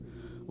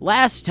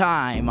Last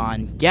time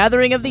on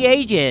Gathering of the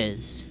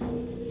Ages.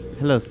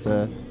 Hello,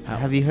 sir.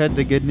 Have you heard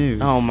the good news?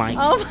 Oh my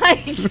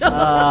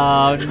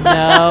God. Oh,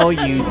 no,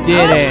 you I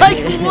didn't.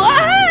 was like,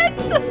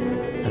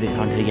 what? Have you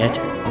found her yet?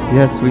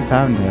 Yes, we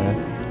found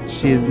her.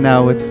 She is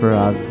now with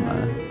Pharasma.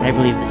 I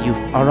believe that you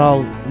are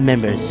all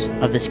members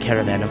of this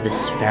caravan, of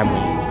this family.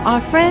 Our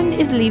friend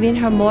is leaving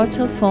her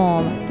mortal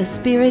form. The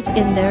spirit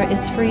in there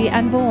is free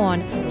and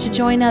born to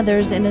join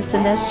others in a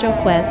celestial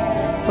quest,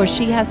 for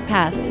she has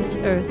passed this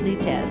earthly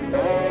test.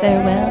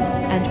 Farewell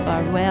and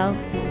farewell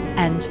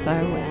and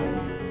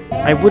farewell.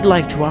 I would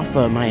like to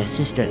offer my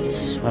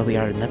assistance while we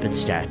are in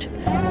Lepidstadt.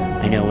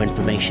 I know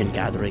information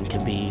gathering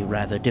can be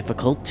rather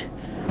difficult,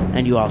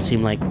 and you all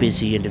seem like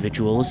busy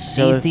individuals.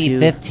 So if DC you-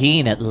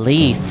 15 at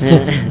least.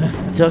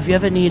 So if you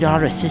ever need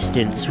our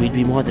assistance, we'd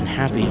be more than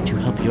happy to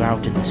help you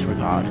out in this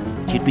regard.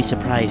 You'd be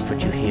surprised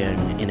what you hear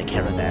in a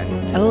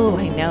caravan. Oh,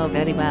 I know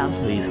very well.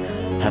 We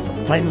have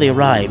finally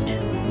arrived.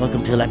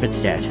 Welcome to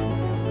Lepidstadt.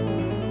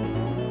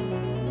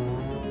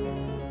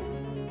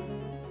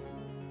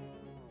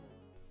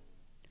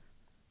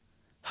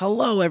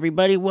 Hello,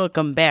 everybody.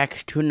 Welcome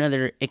back to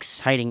another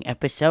exciting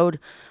episode.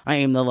 I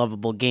am the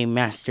lovable Game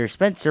Master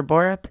Spencer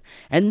Borup,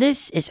 and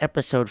this is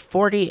episode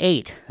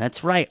 48.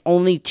 That's right,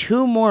 only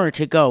 2 more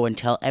to go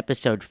until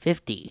episode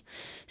 50.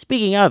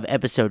 Speaking of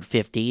episode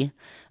 50,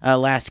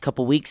 last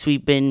couple weeks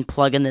we've been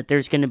plugging that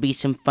there's going to be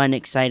some fun,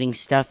 exciting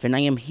stuff, and I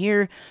am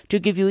here to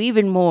give you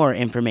even more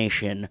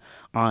information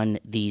on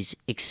these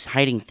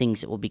exciting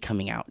things that will be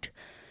coming out.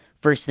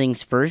 First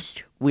things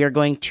first, we are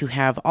going to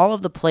have all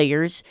of the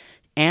players,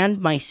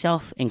 and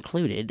myself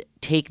included,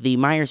 take the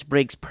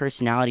Myers-Briggs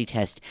personality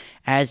test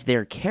as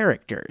their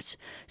characters.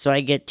 So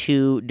I get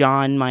to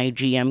don my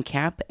GM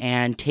cap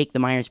and take the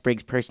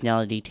Myers-Briggs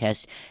personality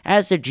test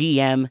as the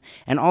GM,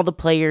 and all the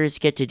players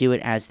get to do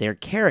it as their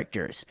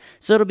characters.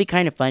 So it'll be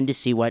kind of fun to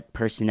see what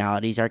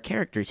personalities our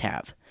characters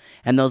have.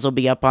 And those will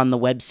be up on the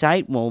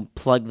website. We'll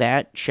plug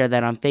that, share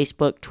that on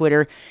Facebook,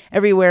 Twitter,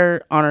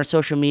 everywhere on our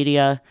social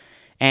media.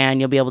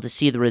 And you'll be able to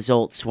see the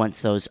results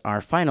once those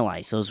are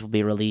finalized. Those will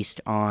be released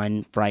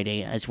on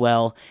Friday as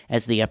well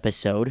as the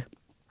episode.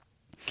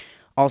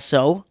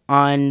 Also,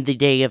 on the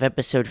day of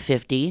episode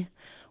 50,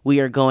 we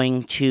are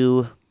going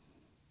to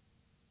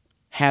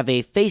have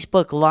a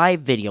Facebook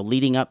Live video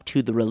leading up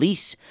to the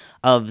release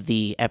of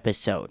the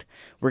episode.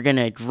 We're going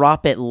to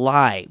drop it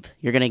live.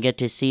 You're going to get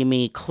to see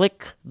me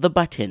click the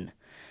button,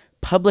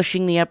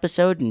 publishing the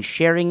episode and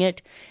sharing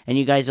it, and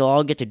you guys will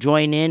all get to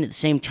join in at the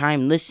same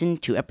time, listen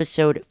to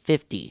episode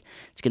 50.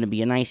 It's going to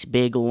be a nice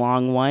big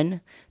long one,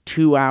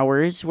 2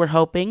 hours we're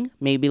hoping,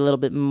 maybe a little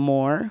bit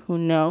more, who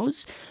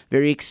knows.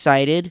 Very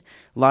excited.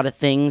 A lot of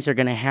things are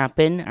going to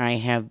happen. I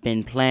have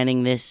been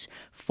planning this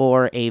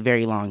for a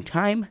very long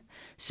time,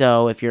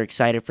 so if you're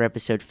excited for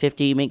episode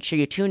 50, make sure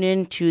you tune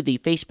in to the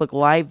Facebook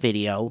Live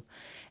video.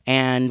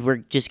 And we're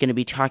just going to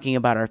be talking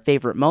about our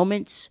favorite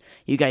moments.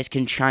 You guys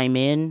can chime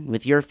in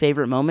with your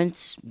favorite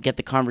moments, get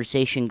the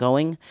conversation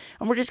going,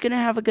 and we're just going to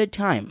have a good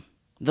time.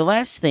 The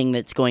last thing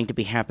that's going to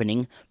be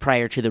happening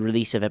prior to the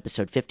release of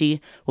episode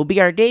 50 will be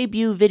our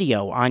debut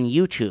video on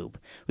YouTube.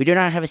 We do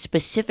not have a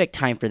specific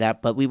time for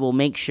that, but we will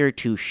make sure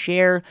to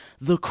share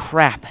the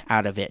crap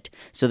out of it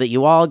so that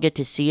you all get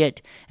to see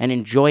it and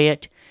enjoy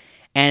it.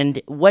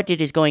 And what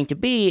it is going to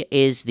be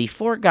is the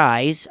 4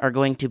 guys are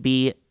going to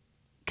be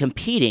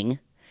competing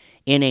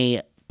in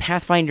a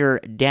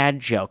Pathfinder dad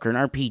joke, or an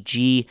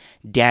RPG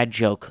dad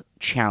joke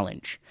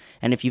challenge.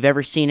 And if you've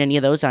ever seen any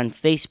of those on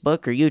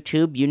Facebook or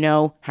YouTube, you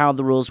know how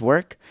the rules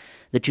work.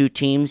 The 2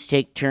 teams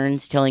take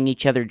turns telling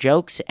each other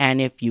jokes, and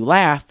if you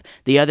laugh,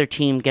 the other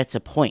team gets a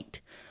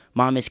point.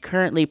 Mom is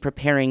currently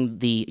preparing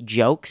the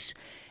jokes,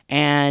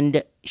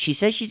 and she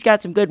says she's got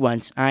some good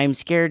ones. I'm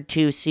scared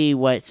to see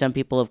what some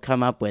people have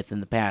come up with in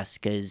the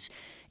past, because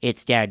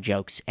it's dad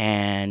jokes,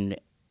 and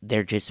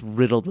they're just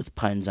riddled with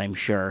puns, I'm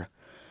sure.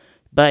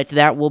 But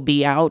that will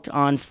be out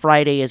on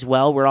Friday as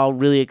well. We're all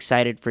really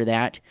excited for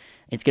that.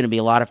 It's going to be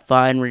a lot of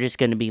fun. We're just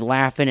going to be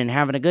laughing and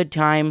having a good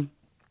time.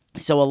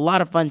 So a lot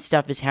of fun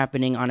stuff is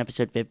happening on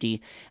episode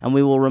 50, and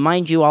we will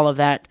remind you all of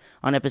that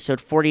on episode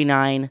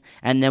 49,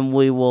 and then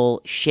we will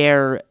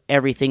share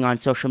everything on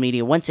social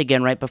media once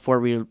again right before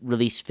we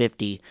release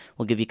 50.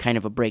 We'll give you kind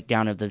of a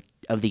breakdown of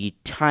the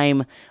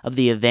time of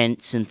the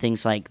events and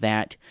things like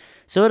that.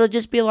 So it'll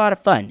just be a lot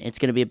of fun. It's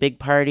going to be a big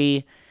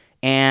party,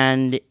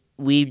 and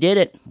we did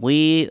it.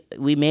 We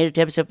made it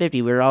to episode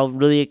 50. We're all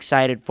really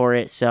excited for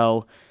it,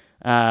 so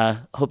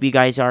hope you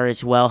guys are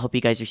as well. Hope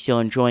you guys are still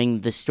enjoying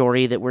the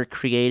story that we're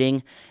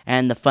creating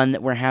and the fun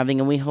that we're having,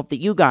 and we hope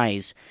that you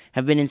guys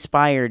have been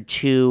inspired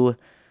to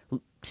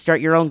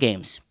start your own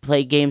games,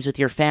 play games with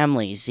your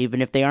families,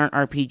 even if they aren't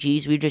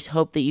RPGs. We just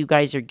hope that you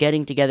guys are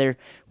getting together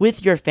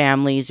with your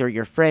families or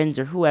your friends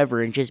or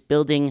whoever and just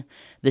building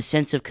the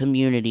sense of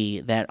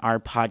community that our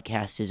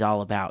podcast is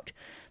all about.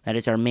 That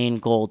is our main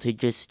goal, to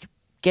just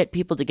get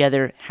people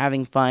together,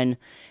 having fun,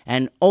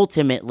 and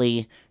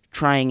ultimately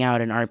trying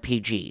out an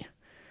RPG.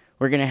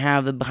 we're going to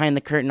have the behind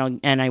the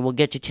curtain, and I will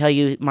get to tell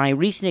you my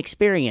recent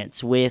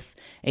experience with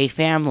a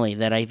family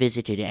that I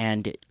visited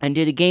and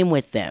did a game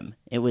with them.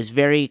 It was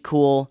very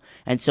cool,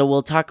 and so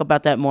we'll talk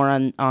about that more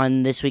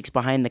on this week's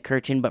Behind the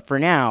Curtain. But for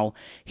now,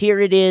 here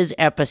it is,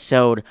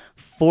 episode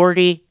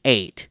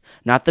 48.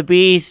 Not the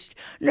Beast,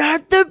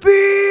 not the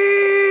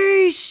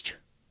Beast!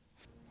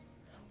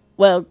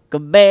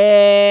 Welcome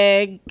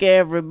back,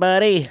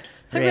 everybody,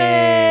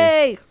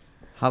 Hooray!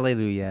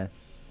 Hallelujah.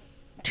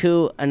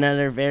 to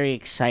another very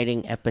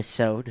exciting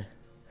episode.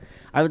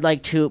 I would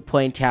like to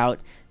point out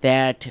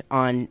that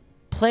on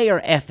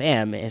Player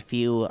FM, if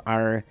you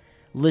are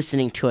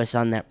listening to us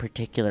on that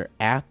particular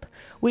app,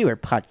 we were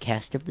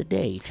Podcast of the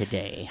Day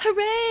today.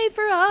 Hooray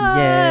for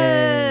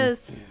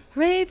us!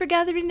 Hooray for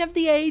Gathering of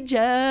the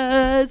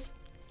Ages!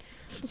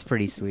 It's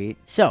pretty sweet.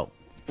 So,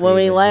 when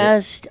we legit.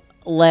 last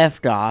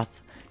left off,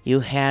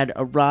 you had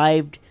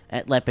arrived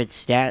at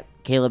Lepidstadt.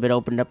 Caleb had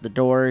opened up the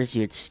doors.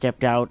 You had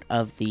stepped out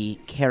of the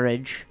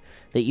carriage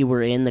that you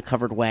were in, the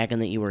covered wagon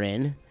that you were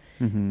in,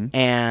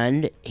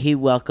 and he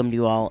welcomed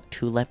you all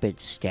to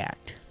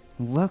Lepidstadt.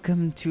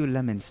 Welcome to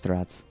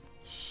Lemonstraat.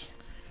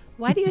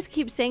 Why do you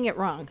keep saying it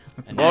wrong?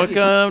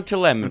 Welcome to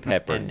Lemon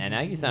Pepper. And now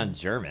you sound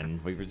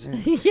German. We were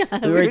just Yeah,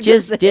 We were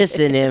just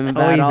dissing him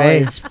about Oy all vey.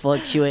 his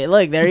fluctuate.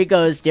 Look, there he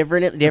goes,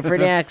 different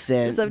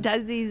accent.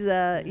 Sometimes these,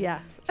 yeah.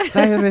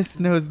 Cyrus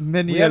knows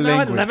many a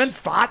language. lemon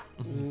thought.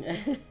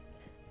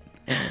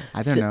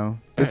 I don't know.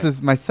 This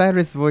is my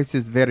Cyrus voice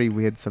is very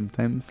weird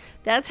sometimes.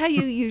 That's how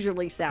you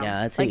usually sound.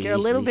 Yeah, that's how like you you're a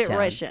little usually bit sound.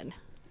 Russian.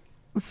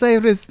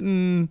 Cyrus,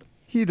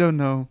 he don't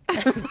know.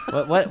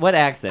 What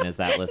accent is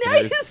that, Now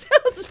you listeners?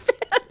 sound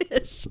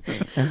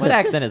Spanish. What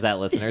accent is that,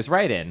 listeners?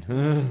 Write in.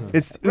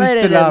 It's Write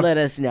it and Ustalav. let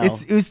us know.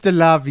 It's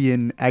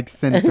Ustalavian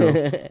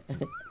accento.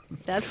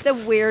 That's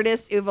the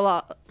weirdest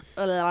uvala.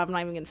 I'm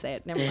not even gonna say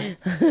it. Never mind.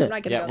 I'm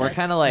not gonna Yeah, go we're there.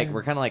 kind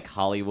of like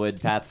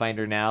Hollywood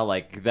Pathfinder now.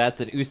 Like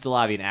that's an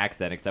Ustalavian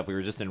accent, except we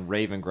were just in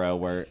Ravengrow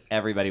where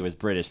everybody was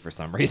British for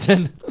some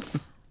reason.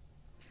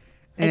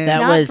 It's that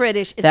not was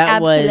British. It's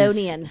that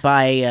Absalonian. was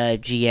by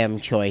GM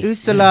choice.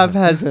 Ustalav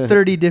has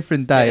 30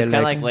 different It's dialects. kind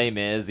of like Les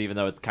Mis, even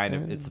though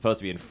it's supposed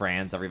to be in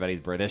France. Everybody's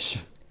British.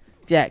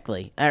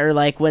 Exactly. Or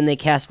like when they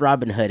cast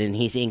Robin Hood and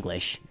he's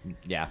English.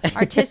 Yeah.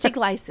 Artistic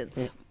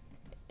license.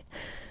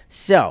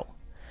 So,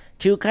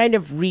 to kind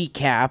of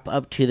recap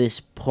up to this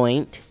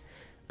point,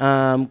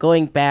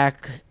 going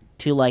back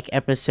to like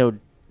episode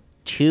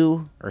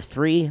 2 or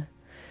 3,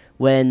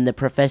 when the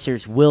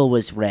professor's will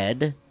was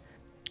read,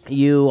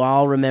 you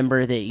all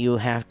remember that you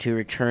have to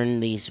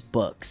return these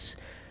books.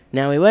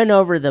 Now, we went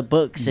over the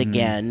books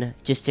again,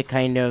 just to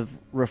kind of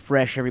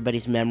refresh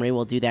everybody's memory.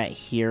 We'll do that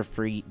here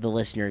for the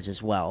listeners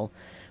as well.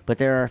 But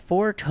there are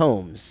 4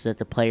 tomes that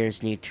the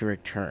players need to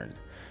return,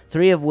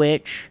 3 of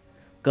which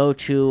go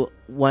to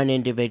one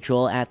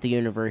individual at the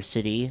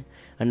university.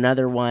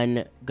 Another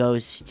one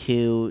goes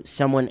to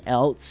someone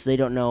else. They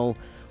don't know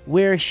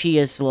where she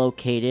is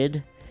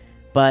located,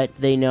 but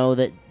they know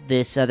that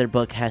this other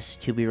book has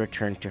to be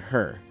returned to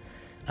her.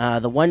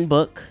 The one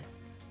book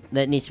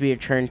that needs to be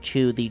returned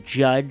to the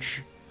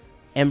judge,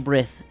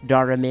 Embrith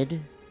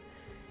Daramid,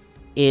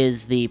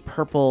 is the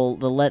purple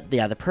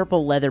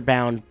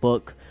leather-bound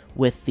book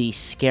with the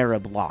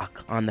scarab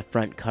lock on the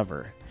front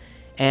cover.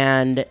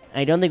 And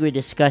I don't think we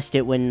discussed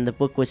it when the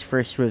book was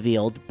first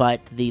revealed,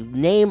 but the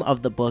name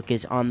of the book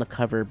is on the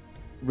cover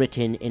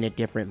written in a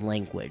different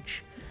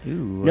language. Ooh.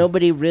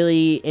 Nobody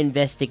really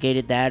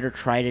investigated that or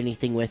tried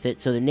anything with it,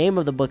 so the name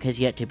of the book has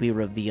yet to be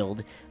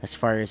revealed as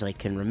far as I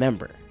can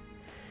remember.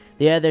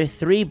 The other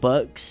 3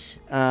 books,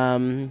 2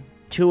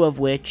 of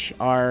which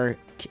are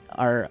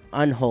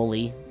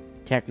unholy,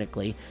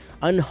 technically.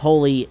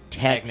 Unholy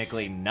texts.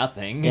 Technically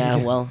nothing. Yeah,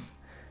 well,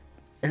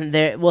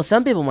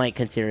 some people might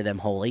consider them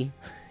holy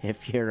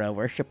if you're a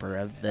worshiper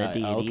of the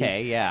deities.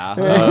 Okay, yeah.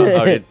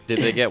 Did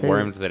they get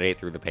worms that ate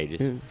through the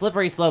pages?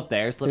 Slippery slope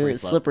there. Slippery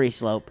slope. Slippery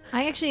slope.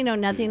 I actually know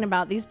nothing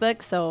about these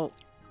books, so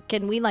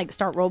can we like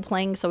start role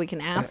playing so we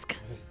can ask?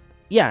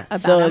 Yeah, About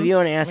so if them? you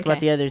want to ask about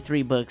Okay. the other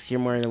 3 books, you're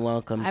more than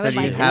welcome. I So would do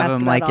like you to have ask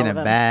them about like all in of a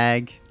them.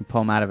 bag? You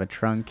pull them out of a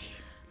trunk?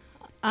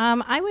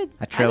 I would.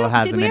 Atrilla I don't-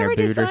 has did them we in her ever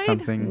boot or decide?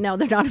 something. No,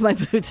 they're not in my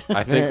boot.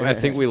 I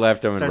think we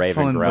left them in Starts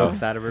pulling Ravengrow.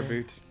 books out of her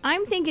boot.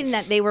 I'm thinking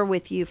that they were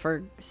with you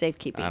for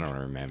safekeeping. I don't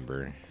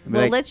remember.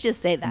 Well, Like- let's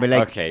just say that. but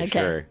like- Okay,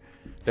 sure.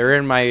 They're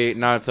in my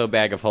not so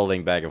bag of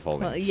holding.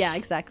 Well, yeah,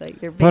 exactly.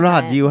 You're big Parad,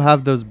 giant. do you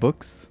have those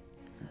books?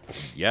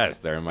 Yes,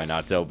 they're in my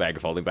not so bag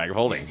of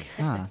holding.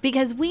 Ah.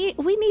 Because we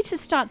need to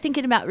start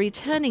thinking about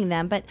returning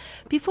them. But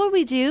before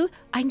we do,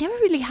 I never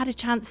really had a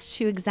chance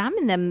to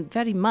examine them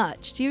very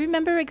much. Do you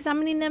remember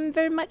examining them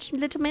very much,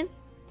 little man?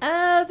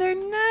 They're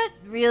not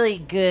really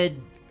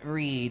good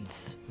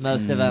reads,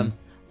 most of them.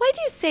 Why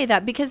do you say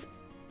that? Because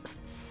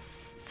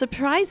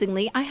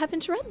surprisingly, I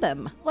haven't read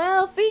them.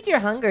 Well, Feed Your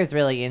Hunger is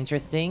really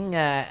interesting.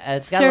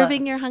 It's got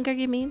Serving Your Hunger,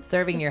 you mean?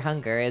 Serving Your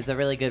Hunger is a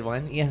really good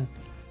one.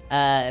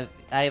 Yeah.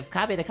 I've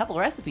copied a couple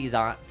recipes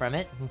from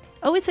it.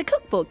 Oh, it's a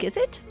cookbook, is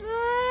it?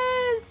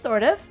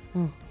 Sort of.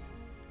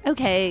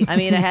 Okay. I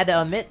mean, I had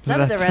to omit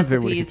some of the That's a bit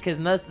recipes weird. because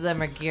most of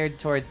them are geared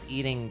towards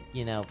eating,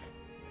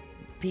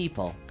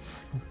 people.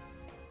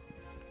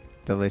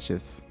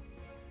 Delicious.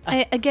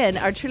 Again,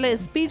 Artrilla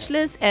is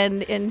speechless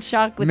and in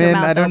shock with her Min,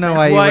 mouth I don't know open.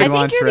 why you Why- would I think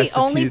want you're the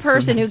only recipes from-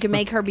 person who can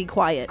make her be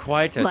quiet.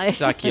 Quite a Like-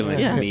 succulent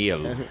Yeah.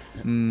 meal.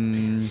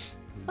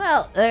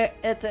 Well,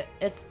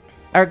 it's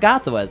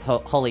Argothua's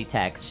holy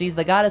text. She's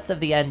the goddess of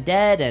the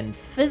undead and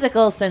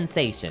physical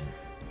sensation.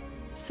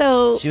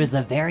 So, She was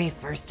the very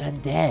first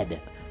undead.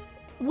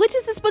 what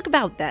is this book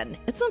about then?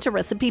 It's not a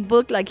recipe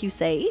book like you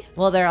say.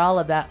 Well, they're all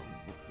about.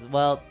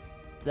 Well,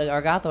 the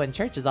Argothuan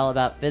church is all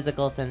about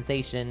physical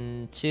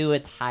sensation to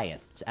its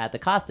highest, at the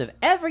cost of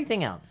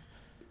everything else.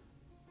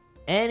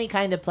 Any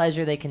kind of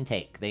pleasure they can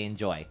take, they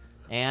enjoy.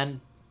 And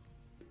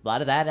a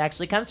lot of that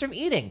actually comes from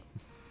eating.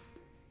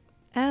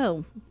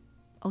 Oh.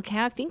 Okay,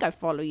 I think I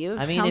follow you.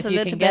 I mean, Sounds if a you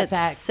little can get bit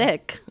back-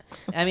 sick.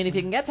 I mean, if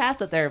you can get past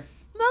that they're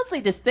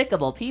mostly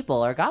despicable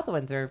people,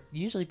 Argothuans are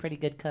usually pretty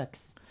good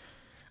cooks.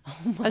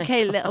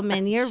 Okay, little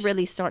man, you're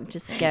really starting to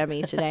scare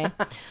me today.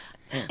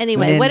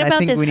 Anyway, Min, what I about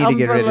think this we need to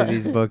get rid umbrella? of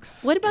these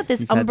books. What about this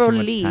We've had too umbro much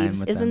time leaves?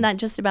 with Isn't them. that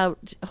just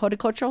about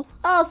horticultural?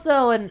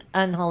 Also, an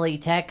unholy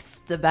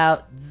text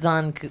about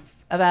from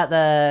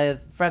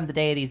the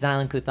deity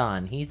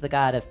Zan-Kuthan. He's the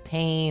god of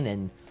pain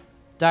and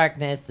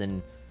darkness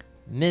and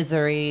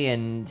misery.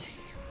 And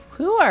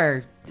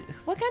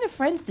what kind of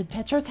friends did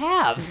Petros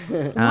have?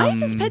 Why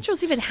does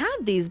Petros even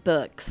have these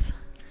books?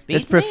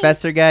 This Beats me.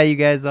 professor guy you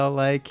guys all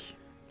like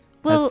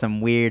Well, has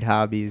some weird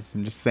hobbies.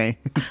 I'm just saying.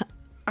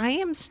 I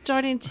am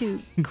starting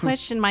to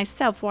question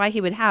myself why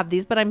he would have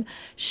these, but I'm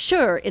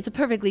sure it's a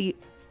perfectly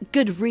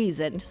good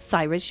reason.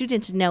 Cyrus, you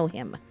didn't know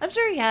him. I'm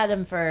sure he had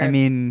him for. I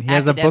mean, he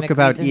has a book academic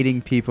about reasons.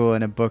 eating people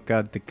and a book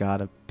about the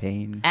god of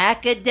pain.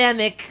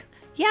 Academic.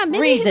 Yeah,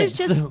 maybe he was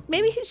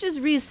Reasons. he's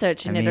just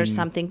researching I it or mean-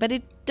 something, but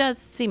it does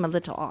seem a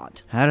little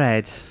odd. All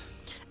right,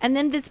 And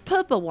then this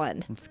purple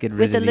one let's get rid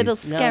with of the little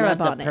these. No, scarab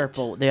not on the it.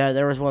 purple. Yeah,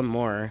 there was one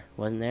more,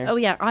 wasn't there? Oh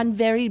yeah,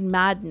 Unvaried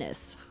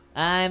Madness.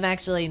 I'm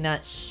actually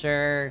not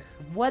sure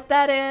what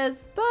that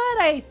is, but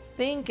I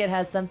think it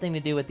has something to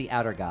do with the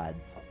outer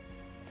gods.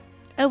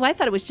 Oh, I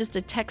thought it was just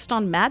a text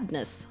on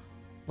madness.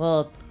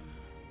 Well,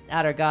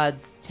 outer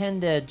gods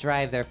tend to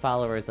drive their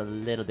followers a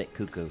little bit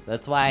cuckoo.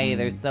 That's why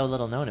there's so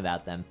little known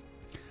about them.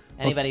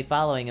 Anybody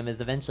following him is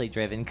eventually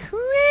driven crazy.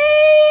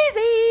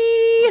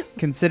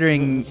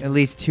 Considering at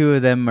least two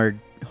of them are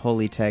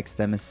holy text,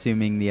 I'm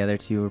assuming the other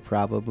two are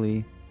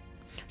probably.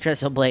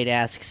 Tresselblade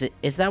asks,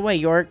 "Is that why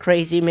you're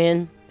crazy,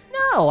 man?"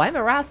 No, I'm a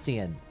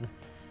Rostian.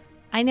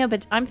 I know,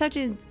 but I'm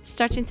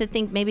starting to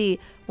think maybe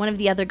one of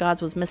the other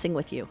gods was messing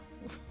with you.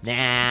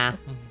 Nah.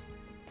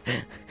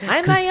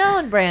 I'm my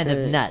own brand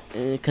of nuts.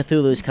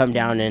 Cthulhu's come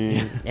down and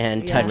Yeah.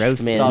 touched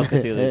Roasted. Min. It's all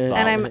Cthulhu's fault.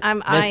 And I'm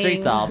Mystery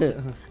eyeing- solved.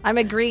 I'm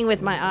agreeing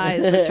with my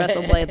eyes with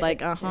Tresselblade,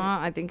 like,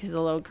 I think he's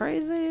a little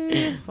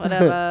crazy.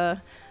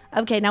 Whatever.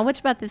 Okay, now what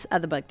about this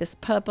other book? This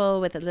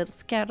purple with a little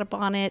scarab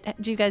on it.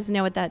 Do you guys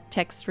know what that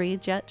text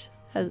reads yet?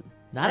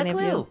 Not Any a of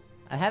clue. you?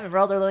 I haven't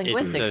rolled a It's a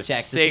linguistics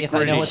check to see if I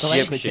sacred know what the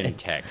language Egyptian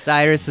is. text.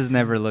 Cyrus has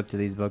never looked at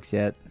these books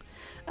yet.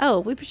 Oh,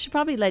 we should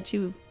probably let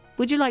you.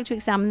 Would you like to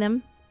examine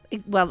them?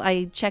 Well,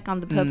 I check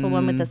on the purple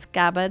one with the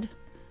scabbard.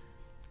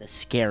 The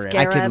scarab.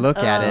 I could look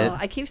at Oh, it.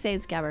 I keep saying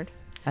scabbard.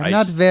 I'm I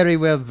not s- very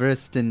well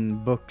versed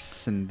in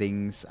books and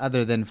things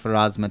other than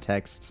Pharasma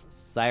text.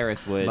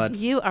 Cyrus would But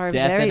You are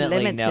very definitely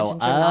limited know in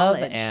of your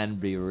knowledge. and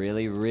be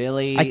really,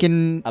 really I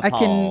can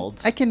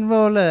appalled.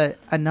 roll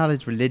a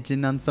knowledge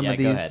religion on some yeah, of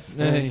go these.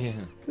 ahead.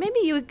 Maybe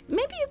you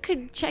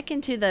could check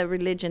into the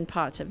religion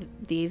part of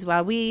these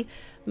while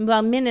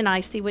Min and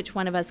I see which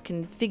one of us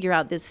can figure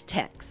out this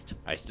text.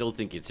 I still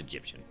think it's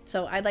Egyptian.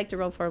 So I'd like to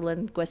roll for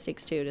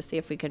linguistics too to see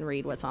if we can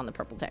read what's on the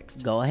purple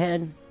text. Go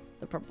ahead.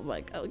 The purple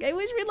book. Okay,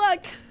 wish me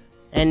luck.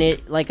 And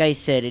it, like I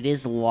said, it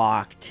is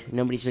locked.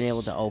 Nobody's been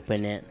able to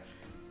open it.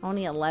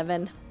 Only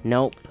 11.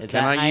 Nope. Is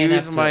Can that I high use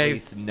enough to my at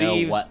least know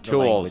thieves' what the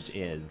tools? language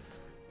is?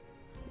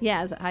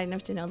 Yeah, is it high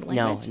enough to know the No,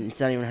 language? it's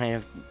not even high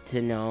enough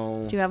to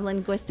know. Do you have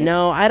linguistics?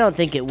 No, I don't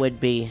think it would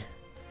be.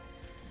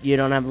 You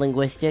don't have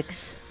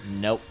linguistics?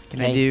 Nope. Can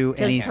I Okay. do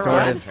Does any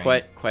Haran- sort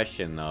of?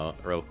 Question though,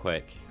 real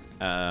quick.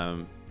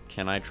 Can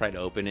I try to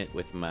open it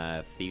with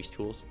my thieves'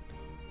 tools?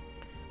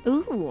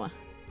 Ooh.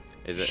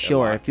 Is it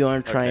Sure, unlocked? if you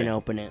want to try and Okay.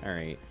 open it. All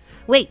right.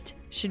 Wait,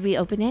 should we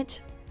open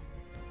it?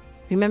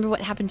 Remember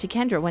what happened to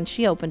Kendra when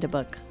she opened a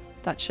book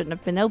that shouldn't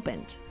have been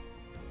opened?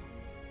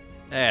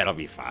 It'll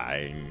be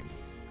fine.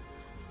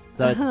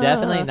 So it's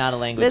definitely not a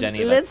language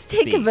any of us Let's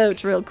take a speak.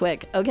 vote real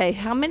quick. Okay,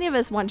 how many of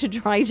us want to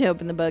try to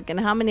open the book, and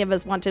how many of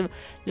us want to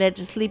let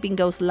a sleeping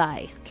ghost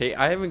lie? Okay,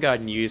 I haven't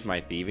gotten used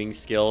my thieving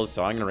skills,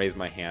 so I'm gonna raise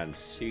my hand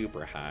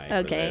super high.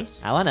 Okay. For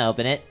this. I want to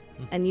open it.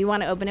 And you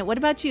want to open it? What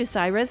about you,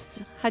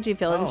 Cyrus? How do you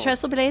feel? And Oh.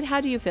 Tresselblade,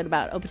 how do you feel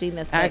about opening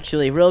this book?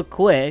 Actually, real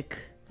quick,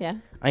 Yeah.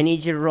 I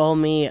need you to roll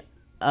me.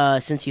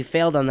 Since you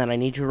failed on that, I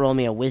need you to roll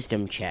me a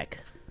wisdom check.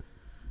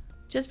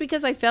 Just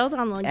because I failed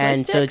on linguistics.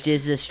 And so it's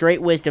just a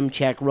straight wisdom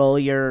check. Roll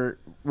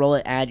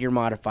it. Add your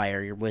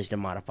modifier, your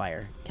wisdom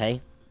modifier.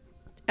 Okay.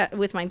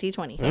 with my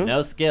D20. So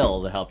no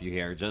skill to help you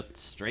here, just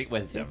straight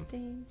wisdom.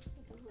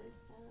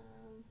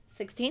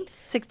 16?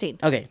 16.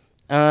 Okay.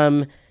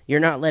 You're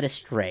not led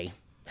astray.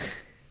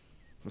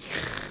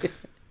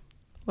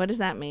 What does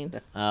that mean?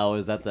 Oh,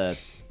 is that the...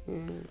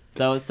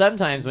 So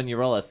sometimes when you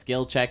roll a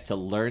skill check to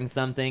learn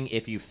something,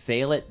 if you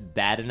fail it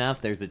bad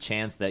enough, there's a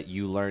chance that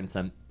you learn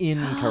some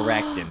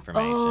incorrect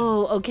information.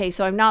 Oh, okay.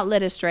 So I'm not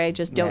led astray. I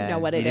just don't Yeah, know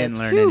what so it you is. didn't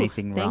learn Phew,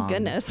 anything Thank wrong.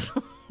 goodness.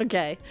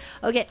 Okay.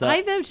 Okay. So-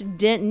 I vote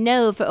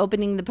no for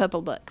opening the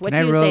purple book. What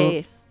Can do I you roll-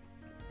 say?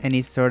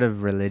 Any sort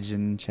of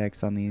religion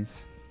checks on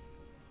these?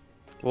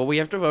 Well, we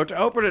have to vote to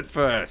open it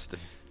first.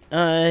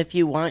 If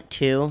you want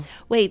to.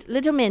 Wait,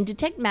 little man,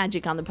 detect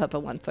magic on the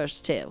purple one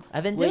first, too.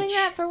 I've been doing Which-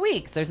 that for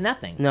weeks. There's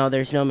nothing. No,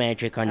 there's no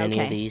magic on any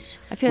of Okay. these.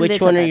 I feel Which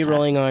little one are you better.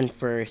 rolling on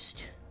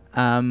first?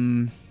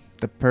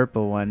 The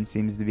purple one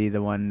seems to be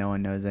the one no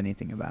one knows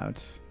anything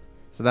about.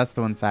 So that's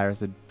the one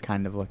Cyrus would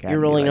kind of look at. You're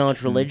and be rolling like,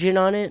 knowledge religion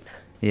on it?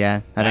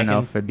 Yeah, I don't know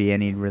can- if it'd be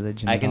any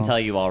religion. I at can all. tell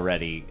you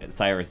already,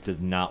 Cyrus does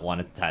not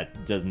want to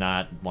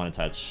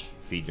touch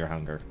feed your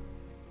hunger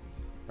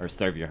or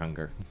serve your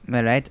hunger.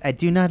 All right, I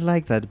do not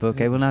like that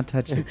book. I will not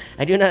touch it.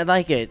 I do not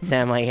like it,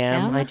 Sam I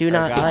am. Yeah? I do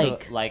not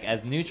Orgatho- like.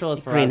 as neutral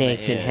as green Pharasma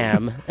eggs and is,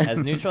 ham. as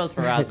neutral as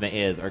Pharasma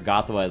is,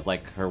 Orgathoa is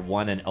like her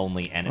one and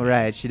only enemy.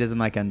 Right, she doesn't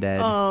like undead.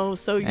 Oh,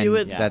 so and you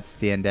would. Yeah. That's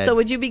the undead. So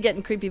would you be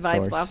getting creepy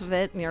vibes source. off of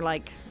it? And you're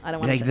like, I don't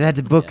want like to.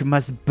 that book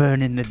must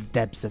burn in the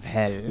depths of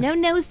hell.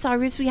 No,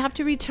 Cyrus, we have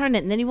to return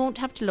it, and then you won't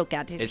have to look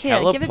at it. Is Here,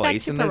 hell a give it back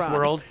place to in this Parad.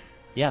 world?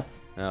 Yes.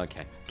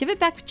 Okay. Give it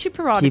back to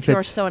Parad Keep if you're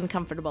it- so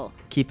uncomfortable.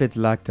 Keep it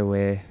locked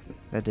away.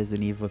 That is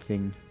an evil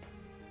thing.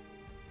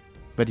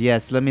 But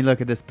yes, let me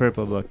look at this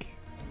purple book.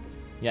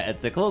 Yeah,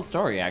 it's a cool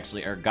story,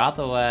 actually.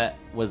 Orgathoa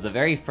was the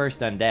very first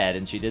undead,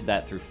 and she did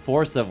that through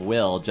force of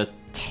will, just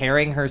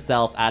tearing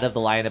herself out of the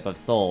lineup of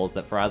souls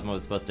that Pharasma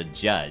was supposed to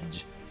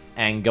judge,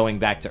 and going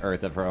back to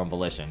Earth of her own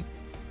volition.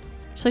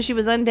 So she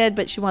was undead,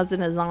 but she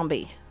wasn't a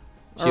zombie.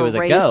 She Or was a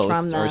raised ghost,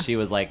 from the- or she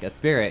was like a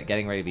spirit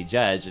getting ready to be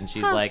judged, and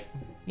she's like,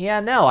 "Yeah,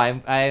 no,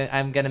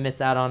 I'm gonna miss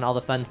out on all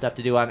the fun stuff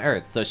to do on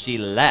Earth." So she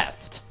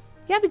left.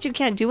 Yeah, but you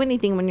can't do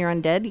anything when you're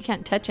undead. You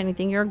can't touch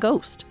anything. You're a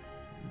ghost.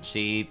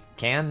 She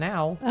can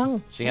now.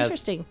 Oh, She has-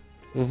 interesting.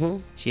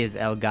 She is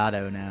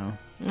Elgato now.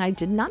 I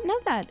did not know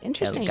that.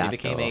 Interesting. She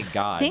became a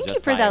god. Thank you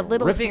just for by that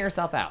little- ripping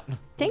herself out.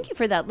 Thank you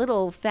for that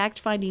little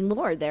fact-finding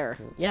lore there,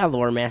 Yeah,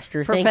 Lore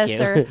Master.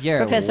 Professor. Thank you. You're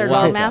Professor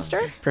welcome.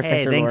 Loremaster.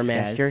 Professor Hey, thanks, Lore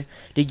Master. guys.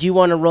 Did you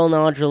want to roll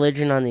knowledge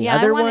religion on the Yeah,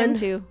 other I want one? him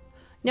to.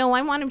 No,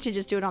 I want him to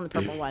just do it on the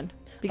purple one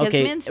because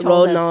Okay, Min's told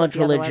roll us what knowledge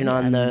the other religion ones-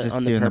 on I'm the just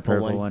on the doing the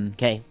purple, purple one. one.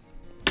 Okay.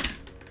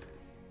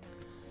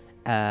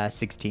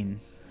 16.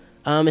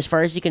 As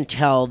far as you can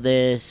tell,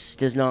 this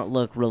does not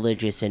look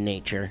religious in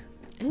nature.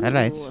 Ooh, All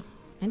right.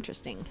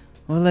 Interesting.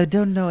 Well, I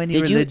don't know any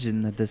Did you-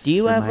 religion that this Do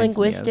you have reminds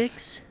me of.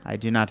 linguistics? I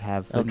do not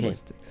have Okay.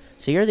 linguistics.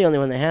 So you're the only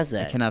one that has I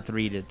that. cannot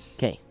read it.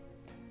 Okay.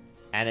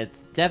 And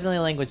it's definitely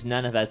a language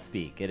none of us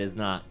speak. It is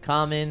not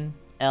common,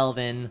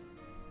 elven,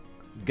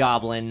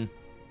 goblin,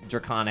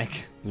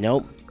 draconic.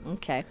 Nope.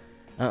 Okay.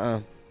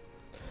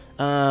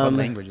 What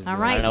language is All it?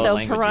 right. know what So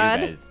language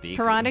you guys speak.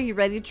 Parad, are you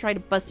ready to try to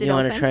bust it You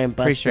open? want to try and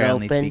Pretty bust sure it I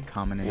only open? speak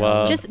common and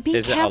Well, Just be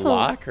is careful. it a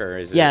lock or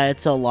is it? Yeah,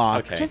 it's a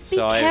lock. Okay. Just be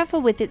so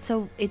careful with it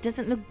so it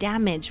doesn't look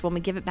damaged when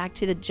we give it back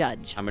to the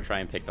judge. I'm gonna try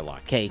and pick the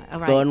lock. Okay, All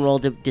go and right. roll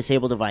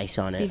disable device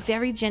on Be it.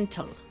 very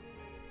gentle.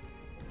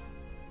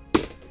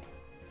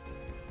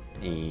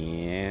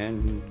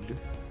 And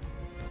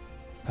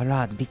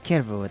Parad, be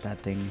careful with that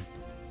thing.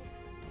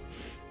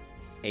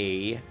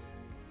 a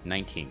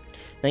 19.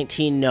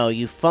 19, no.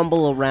 You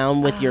fumble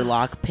around with your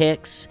lock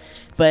picks,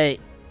 but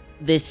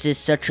this is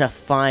such a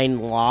fine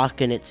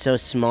lock and it's so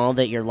small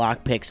that your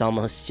lock picks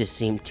almost just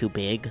seem too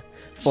big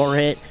for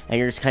it, and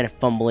you're just kind of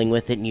fumbling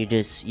with it and you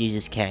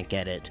just can't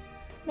get it.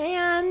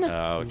 Man,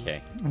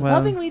 Okay. I was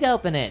hoping we'd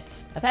open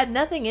it. I've had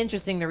nothing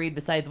interesting to read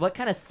besides what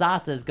kind of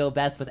sauces go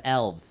best with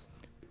elves.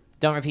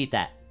 Don't repeat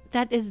that.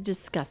 That is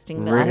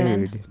disgusting,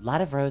 Milkman. Rude. A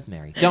lot of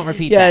rosemary. Don't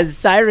repeat Yeah, that.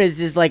 Cyrus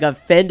is like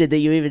offended that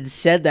you even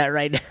said that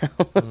right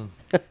now.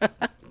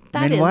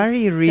 That Man, why is are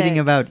you reading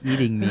sick. about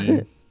eating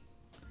me?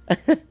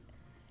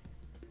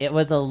 It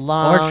was a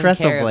long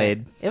Trestle caravan-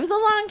 Blade. It was a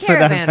long the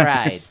caravan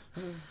ride.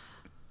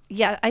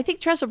 Yeah, I think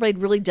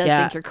Tresselblade really does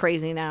Yeah. think you're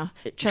crazy now.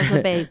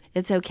 Tresselblade,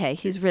 it's okay.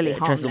 He's really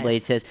harmless.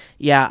 Tresselblade says,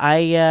 "Yeah,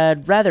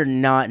 I'd rather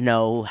not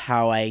know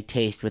how I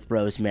taste with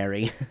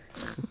rosemary."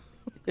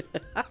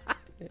 A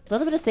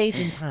little bit of sage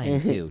and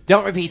thyme too.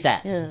 Don't repeat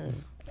that.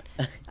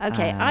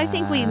 Okay, I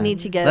think we need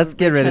to get. Let's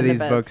get rid of return the these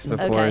votes. books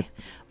before Okay,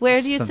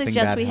 where do you something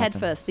suggest bad we head happens.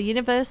 first? The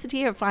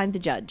university or find the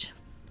judge?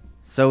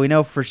 So we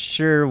know for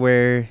sure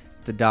where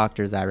the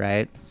doctor's at,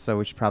 right? So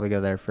we should probably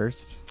go there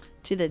first.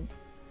 To the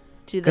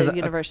 'Cause,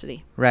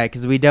 university. Right,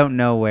 because we don't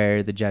know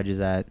where the judge is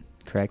at,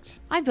 correct?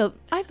 I vote.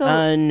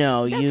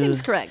 No, that you.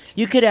 seems correct.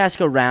 You could ask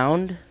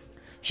around.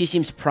 She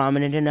seems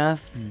prominent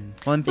enough.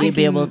 Well, I'm You'd be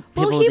thinking, able, people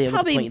Well, would be he able to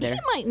probably point you he there.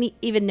 might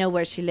even know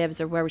where she lives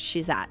or where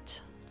she's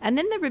at, and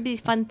then there would be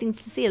fun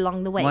things to see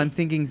along the way. well, I'm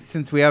thinking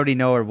since we already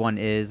know where one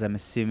is, I'm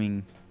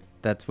assuming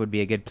that would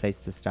be a good place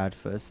to start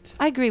first.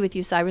 I agree with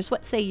you, Cyrus.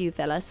 What say you,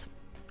 fellas?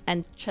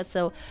 And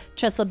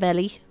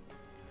Trestlebelly.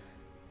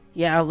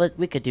 Yeah,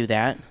 we could do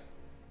that.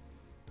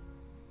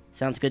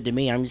 Sounds good to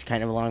me. I'm just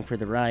kind of along for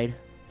the ride.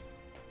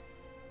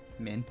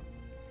 Min,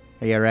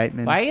 are you alright,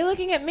 Min? Why are you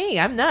looking at me?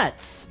 I'm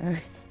nuts.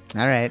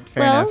 All right,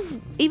 fair Well, enough.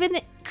 even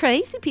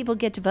crazy people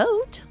get to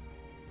vote.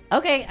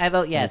 Okay, I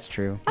vote yes. That's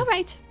true. All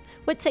right.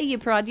 What say you,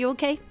 Prod? You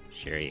okay?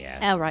 Sure,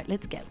 yeah. All right,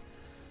 let's go.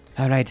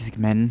 All right,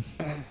 men.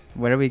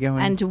 Where are we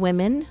going? And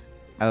women,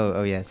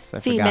 oh yes, I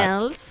forgot.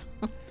 females.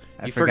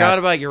 I You forgot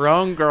about your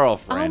own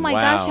girlfriend. Oh my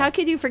Wow. gosh, how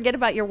could you forget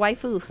about your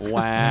waifu?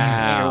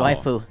 Wow. Your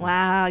waifu.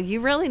 Wow,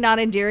 you're really not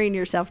endearing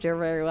yourself to her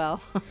very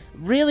well.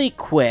 Really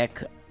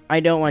quick, I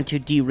don't want to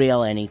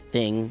derail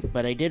anything,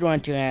 but I did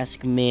want to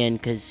ask Min,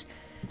 because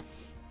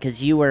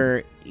you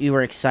were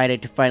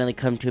excited to finally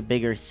come to a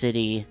bigger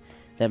city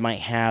that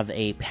might have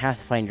a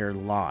Pathfinder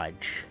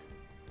Lodge.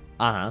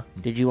 Uh-huh.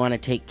 Did you want to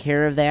take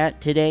care of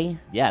that today?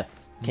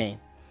 Yes. Okay.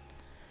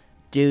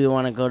 Do you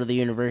want to go to the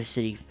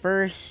university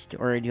first,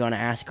 or do you want to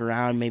ask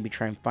around, maybe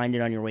try and find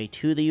it on your way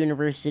to the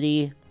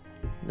university?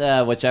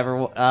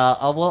 Whichever.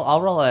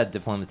 I'll roll a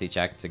diplomacy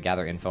check to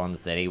gather info on the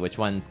city. Which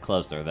one's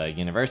closer, the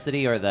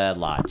university or the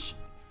lodge?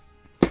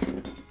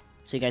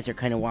 So you guys are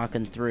kind of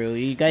walking through.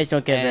 You guys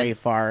don't get And- very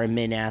far, and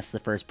Min asks the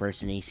first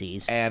person he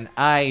sees. And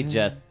I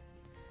just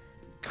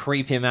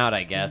creep him out,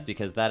 I guess,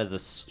 because that is a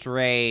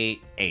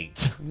straight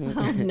 8.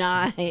 Oh,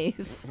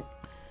 nice.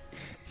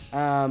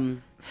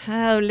 Um,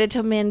 Oh,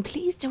 little men,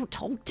 please don't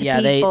talk to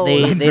yeah, people.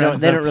 they don't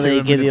Runs up to really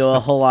him give and you is a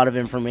whole lot of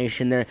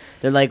information. They're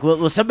like,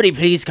 will somebody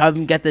please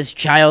come get this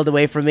child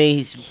away from me?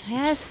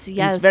 Yes, He's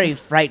yes. very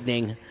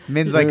frightening.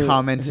 Min's like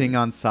commenting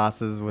on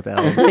sauces with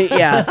elves.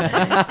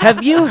 Yeah.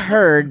 Have you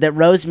heard that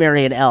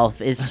Rosemary and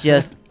Elf is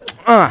just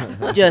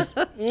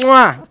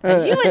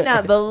mwah. You would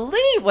not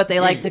believe what they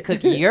like to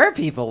cook your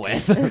people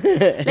with.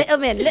 Little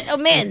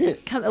men,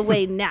 come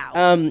away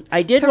now.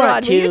 I did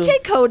want Parad, will you to.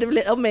 take hold of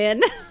little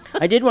men?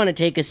 I did want to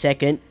take a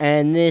second,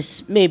 and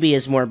this maybe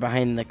is more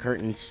behind the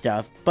curtain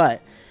stuff, but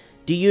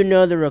do you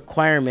know the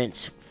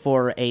requirements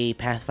for a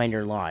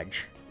Pathfinder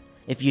Lodge?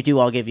 If you do,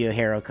 I'll give you a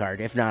hero card.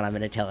 If not, I'm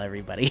going to tell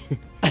everybody.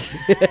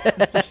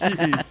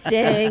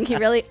 Dang, he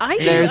really. I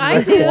do. There's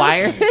I do.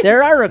 requirements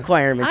There are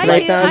requirements, I and I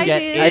do, found I get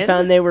do. I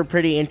found they were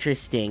pretty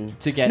interesting.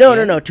 to get No,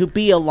 in? to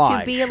be a lodge.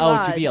 To be a Oh,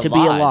 lodge. to be a To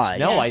lodge. be a lodge.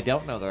 No, Yeah. I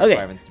don't know the Okay,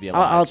 requirements to be a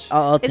lodge.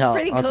 I'll It's tell.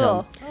 pretty I'll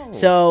tell. cool.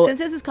 So Since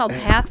this is called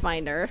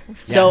Pathfinder.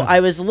 So Yeah. I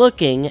was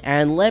looking,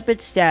 and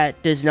Lepidstadt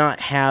does not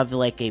have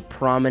like a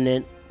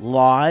prominent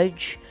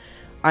lodge.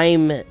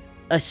 I'm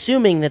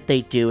assuming that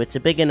they do. It's a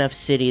big enough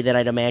city that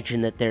I'd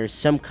imagine that there's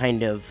some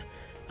kind of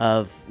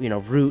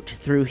route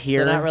through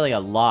here. So not really a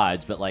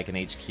lodge, but like an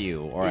HQ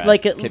or a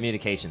Like a-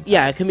 communications.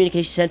 Yeah, a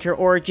communication center,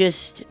 or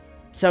just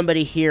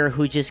somebody here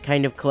who just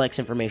kind of collects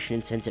information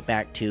and sends it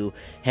back to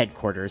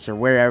headquarters or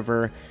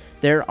wherever.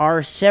 There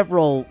are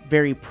several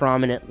very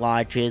prominent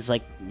lodges,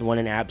 like the one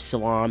in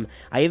Absalom.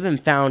 I even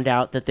found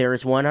out that there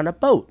is one on a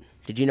boat.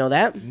 Did you know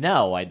that?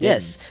 No, I didn't.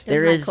 Yes,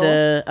 there that is cool?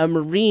 a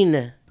marine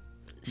The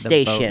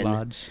station boat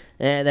lodge.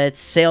 that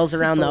sails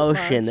around the boat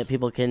ocean lodge. that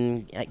people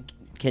can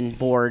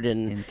board,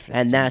 and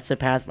Interesting. that's a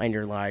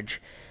Pathfinder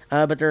lodge.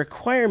 But the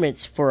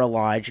requirements for a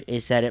lodge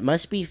is that it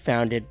must be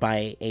founded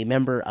by a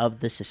member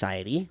of the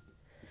society.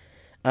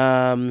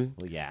 Well,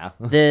 yeah.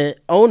 The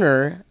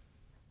owner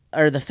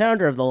or the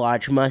founder of the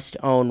lodge must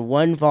own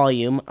one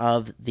volume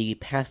of the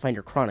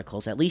Pathfinder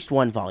Chronicles, at least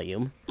one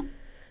volume.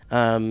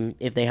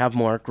 If they have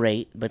more,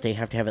 great, but they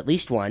have to have at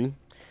least one.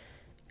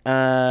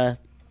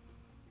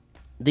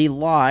 The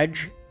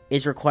lodge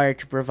is required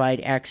to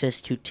provide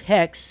access to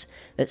texts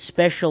that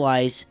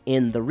specialize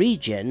in the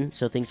region,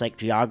 so things like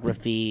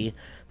geography,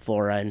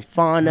 flora and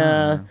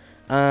fauna,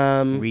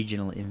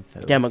 Regional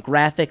info.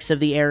 demographics of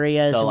the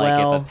area as So, like,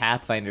 well. if a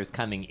Pathfinder's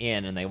coming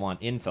in and they want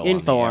info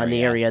On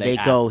the area, they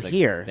ask go the-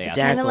 here. they ask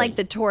Exactly. Kind of like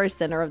the tourist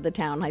center of the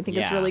town. I think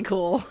it's Yeah. really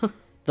cool.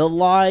 The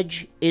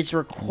lodge is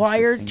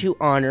required Interesting. to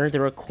honor the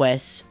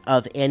requests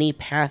of any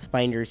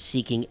Pathfinders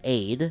seeking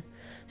aid.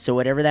 So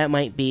whatever that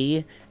might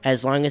be,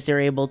 as long as they're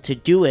able to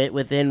do it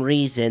within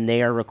reason,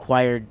 they are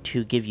required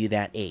to give you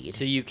that aid.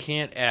 So you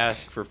can't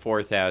ask for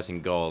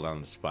 4,000 gold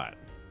on the spot,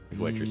 is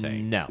what you're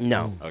saying? No.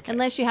 No. Okay.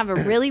 Unless you have a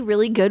really,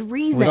 really good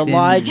reason. The Within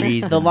lodge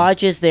reason. the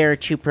lodge is there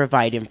to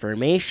provide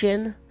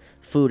information,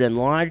 food and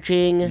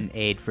lodging, And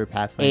aid for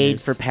Pathfinders.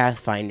 aid for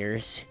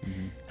Pathfinders.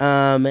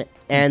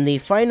 And the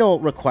final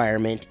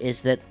requirement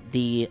is that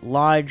the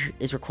lodge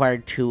is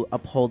required to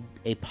uphold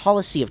a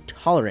policy of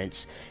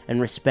tolerance and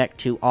respect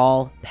to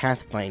all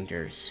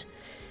Pathfinders.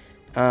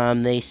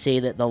 They say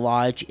that the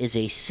lodge is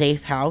a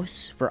safe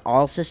house for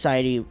all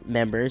society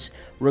members,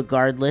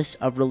 regardless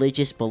of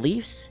religious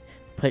beliefs,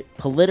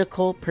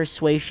 political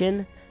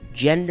persuasion,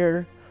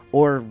 gender,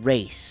 or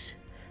race.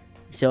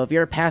 So if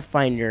you're a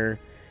Pathfinder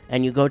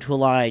and you go to a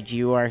lodge,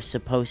 you are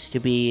supposed to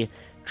be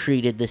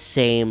treated the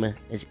same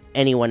as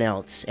anyone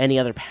else, any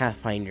other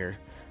Pathfinder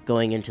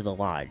going into the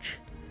lodge.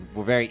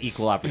 We're very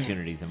equal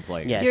opportunities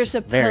employers. Yes.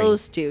 You're very.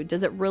 supposed to.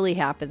 Does it really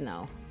happen,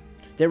 though?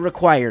 They're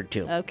required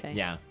to. Okay.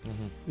 Yeah.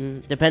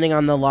 Depending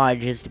on the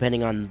lodge is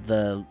depending on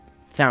the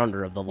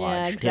founder of the lodge.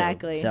 Yeah, too.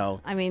 exactly.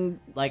 So I mean,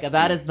 Like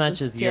about as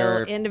much as still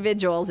you're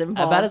individuals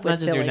involved. about as with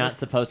much as you're not fillings.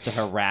 supposed to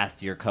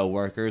harass your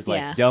coworkers, like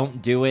Yeah.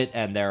 don't do it,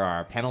 and there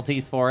are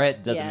penalties for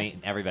it. Doesn't Yes.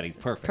 mean everybody's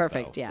perfect.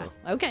 Perfect. though, Yeah.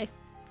 so. Okay.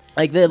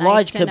 like the Nice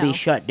lodge to could know. be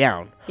shut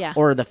down. Yeah.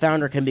 Or the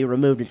founder can be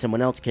removed and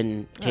someone else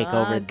can take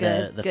Ah, over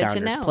good. the Good to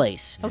founder's know.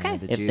 place. Okay.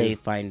 Did If you- they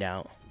find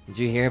out. Did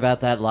you hear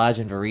about that lodge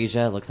in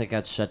Varesia? Looks like it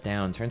got shut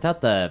down. Turns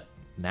out the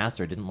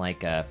master didn't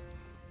like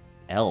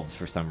elves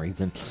for some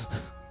reason.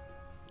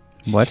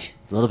 What?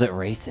 It's a little bit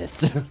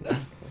racist.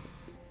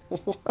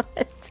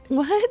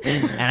 What?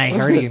 And I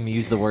heard him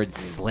use the word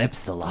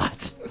slips a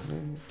lot.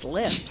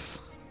 Slips.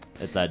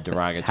 It's a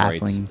derogatory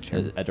halfling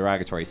term. a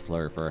derogatory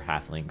slur for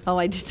halflings. Oh,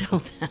 I did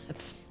know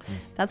that.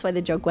 That's why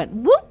the joke went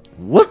whoop.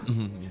 Whoop!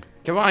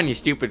 Come on, you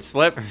stupid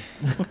slip.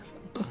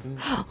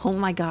 Oh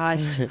my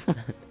gosh.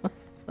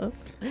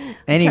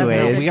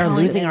 Anyways, We are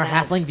calling losing it our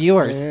that. halfling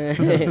viewers.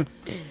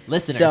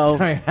 Listeners, So-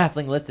 sorry,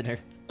 halfling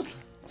listeners.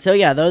 So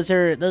yeah, those.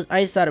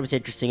 I just thought it was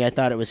interesting. I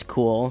thought it was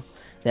cool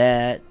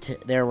that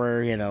there were,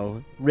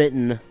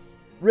 written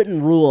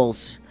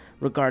rules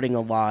regarding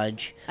a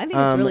lodge. I think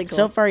it's really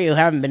So cool. far, you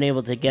haven't been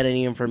able to get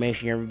any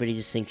information. Everybody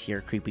just thinks you're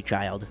a creepy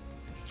child.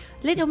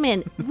 Little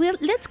Min,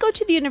 let's go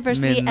to the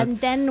university Min, and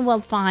let's then we'll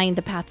find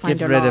the get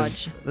Pathfinder rid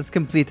Lodge. of. Let's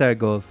complete our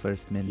goal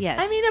first, Min. Yes.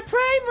 I mean, a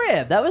prime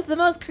rib. That was the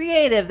most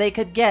creative they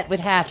could get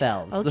with half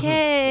elves.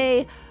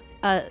 Okay.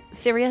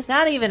 Serious?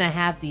 Not even a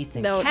half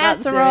decent No, not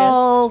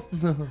casserole.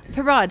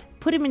 Parod,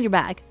 put him in your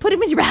bag. Put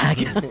him in your bag.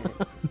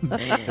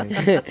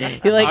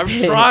 He like I'm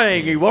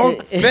trying. He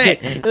won't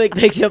fit. he like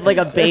picks you up like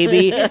a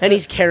baby, and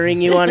he's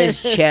carrying you on his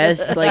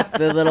chest like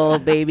the little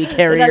baby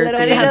carrier little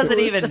And he thing. doesn't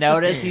even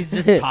notice. He's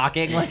just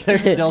talking like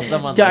there's still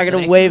someone Talking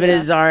listening. and waving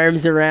his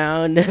arms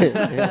around.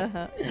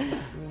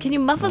 Can you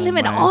muffle him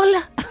at my. all?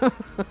 All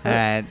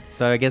right.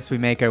 So I guess we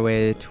make our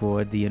way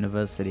toward the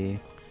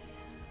university.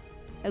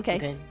 Okay.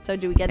 Okay. So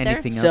do we get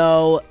Anything there?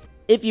 else? So,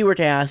 if you were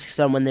to ask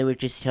someone, they would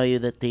just tell you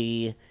that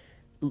the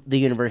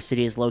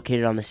university is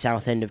located on the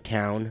south end of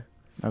town.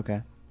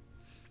 Okay.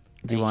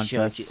 Do They you want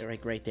showed us you,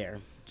 like right there?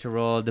 to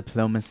roll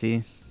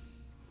diplomacy,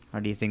 or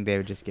do you think they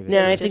would just give it? No,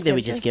 to I us? think they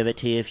would give just us- give it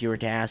to you if you were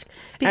to ask.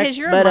 Because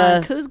you're but, a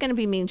monk. Who's going to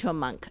be mean to a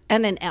monk?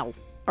 And an elf.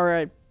 Or,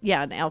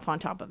 an elf on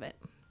top of it.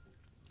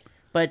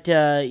 But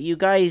you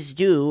guys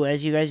do,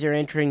 as you guys are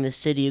entering the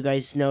city, you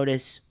guys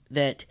notice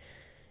that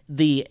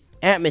the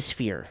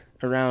atmosphere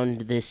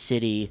around this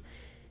city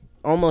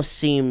almost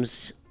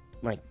seems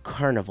like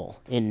carnival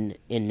in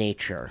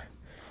nature.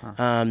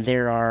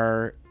 There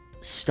are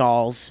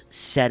stalls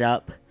set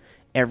up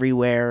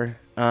everywhere,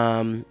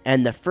 and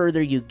the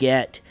further you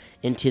get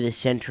into the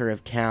center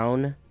of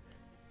town,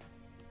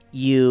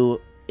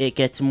 it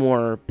gets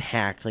more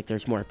packed. Like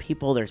there's more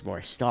people, there's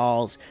more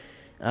stalls,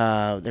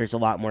 there's a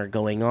lot more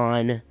going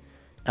on.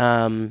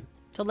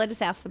 So let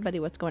us ask somebody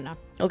what's going on.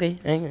 Okay,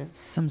 hang on.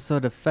 Some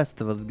sort of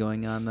festival's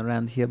going on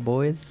around here,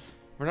 boys.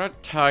 We're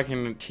not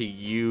talking to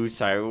you,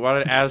 sorry. We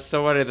want to ask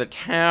someone in the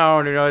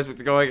town who knows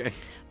what's going on.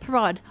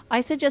 Parod,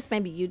 I suggest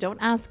maybe you don't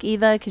ask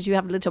either because you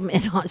have a little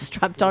Min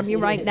strapped on you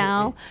right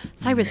now.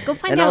 Cyrus, go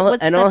find And out all-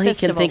 what's and the all he can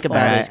festival think for.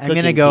 about Alright, is I'm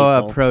gonna cooking go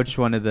people. approach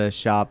one of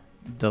the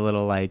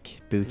little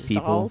like booth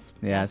Stalls?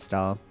 people. Yeah,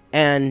 stall.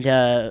 And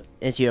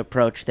as you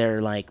approach,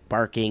 they're like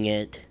barking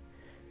at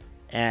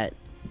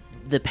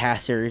the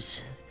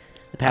passers,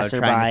 the trying to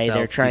passerby. sell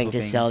They're trying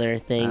people to sell things. their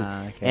thing.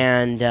 Ah, okay.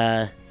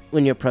 And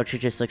when you approach, it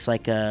just looks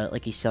like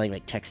he's selling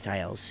like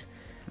textiles,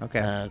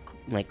 Okay.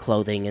 like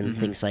clothing and Mm-hmm.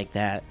 things like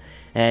that.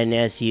 And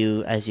as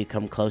you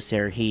come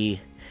closer,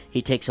 he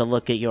takes a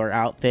look at your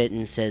outfit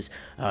and says,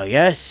 "Oh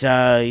yes,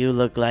 you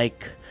look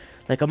like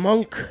a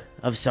monk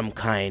of some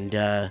kind.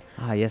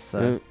 Yes,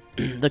 sir.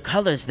 The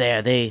colors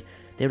there, they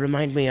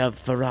remind me of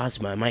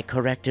Pharasma. Am I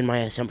correct in my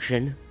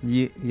assumption?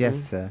 Yes,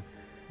 sir.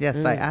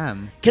 Yes, I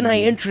am. Can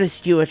I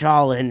interest you at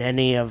all in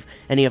any of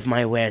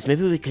my wares?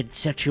 Maybe we could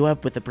set you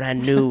up with a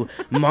brand new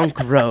monk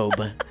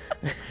robe."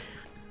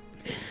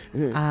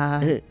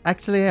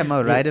 Actually, I'm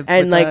alright.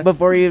 And like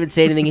before you even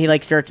say anything, he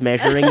like starts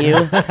measuring you.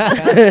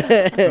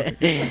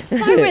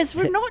 Cyrus,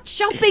 we're not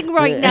shopping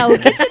right now.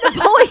 Get to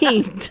the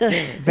point.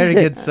 Very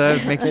good,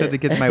 sir. Make sure to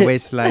get my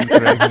waistline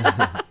correct.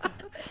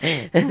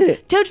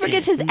 Don't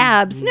forget his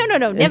abs. No,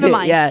 never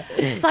mind. Yeah.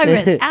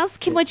 Cyrus,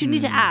 ask him what you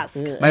need to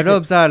ask. My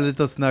robes are a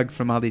little snug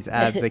from all these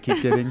abs I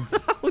keep getting.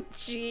 Oh,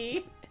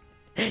 gee.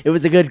 It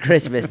was a good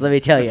Christmas, let me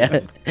tell you.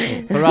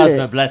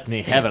 Pharasma blessed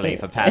me heavily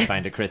for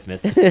Pathfinder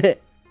Christmas.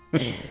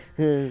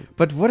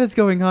 But what is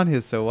going on here,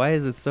 sir? Why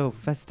is it so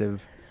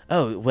festive?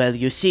 Oh, well,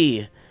 you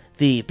see,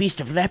 the Beast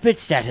of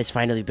Lepidstadt has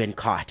finally been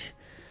caught.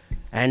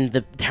 And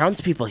the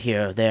townspeople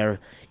here, they're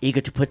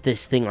eager to put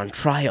this thing on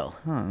trial.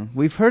 Huh.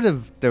 We've heard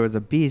of there was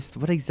a beast.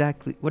 What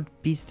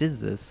beast is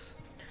this?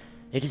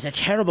 It is a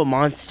terrible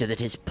monster that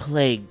has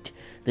plagued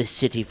this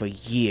city for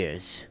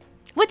years.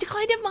 What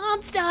kind of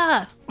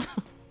monster?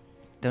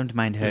 Don't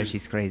mind her,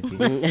 she's crazy.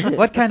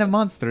 What kind of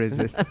monster is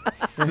it?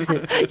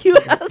 You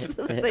asked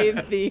the same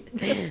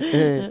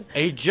thing.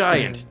 A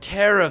giant,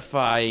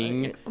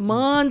 terrifying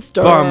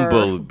Monster.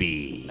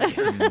 bumblebee.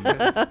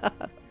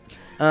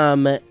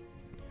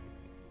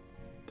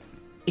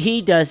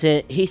 He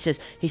doesn't. He says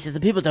the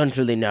people don't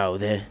really know.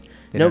 They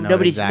don't know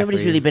Nobody's exactly.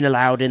 really been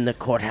allowed in the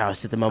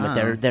courthouse at the moment.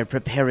 Oh. They're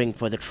preparing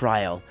for the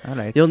trial. All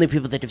right. The only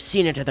people that have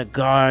seen it are the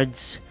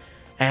guards,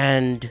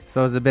 and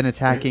So has it been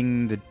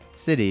attacking the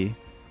city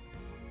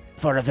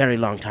for a very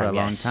long time. for a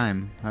long yes.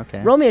 time?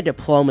 Okay. Roll me a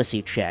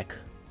diplomacy check.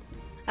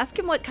 Ask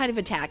him what kind of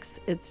attacks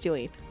it's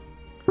doing.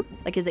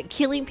 Like, is it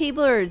killing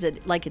people or is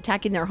it like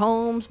attacking their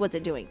homes? What's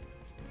it doing?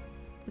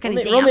 What kind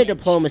of Roll me a damage?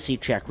 diplomacy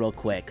check real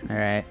quick. All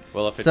right.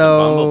 Well, if it's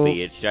So- a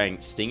bumblebee, its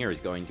giant stinger is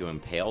going to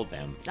impale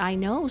them. I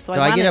know, so Do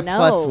I I want get to a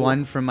know.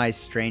 +1 from my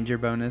stranger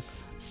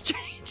bonus?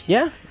 Strange.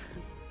 Yeah.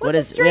 What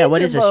What's is a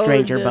what is a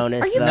stranger stranger bonus?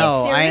 bonus? Are you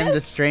No, I am the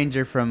serious?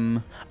 stranger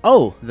from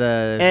Oh,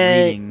 the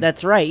reading.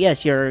 that's right.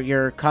 Yes,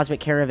 your cosmic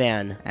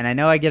caravan. And I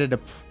know I get a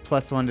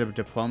 +1 to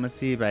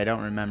diplomacy, but I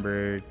don't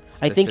remember.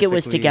 I think it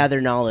was to specifically.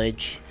 gather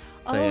knowledge.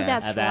 So, Oh, yeah.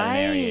 that's About an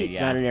area, right.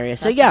 yeah. Not an area.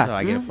 So That's yeah, So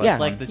I get a mhm, plus yeah. It's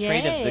like the trait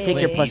of the Yay. Take your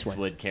Clint plus one.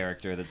 Eastwood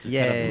character that's just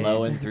kind Yay. of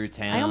blowing through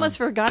town. I almost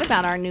forgot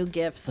about our new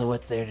gifts. So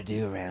what's there to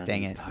do around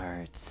Dang these it.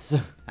 parts?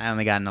 I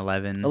only got an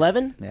 11.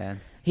 11. Yeah.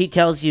 He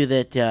tells you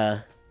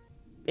that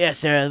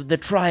yes, the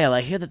trial.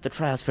 I hear that the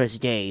trial's first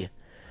day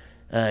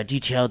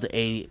detailed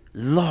a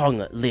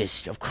long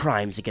list of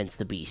crimes against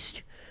the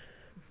beast,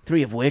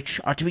 3 of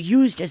which are to be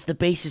used as the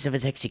basis of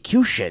his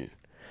execution.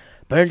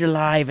 Burned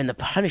alive in the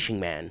Punishing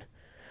Man,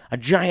 a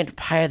giant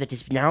pyre that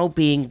is now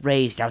being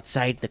raised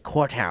outside the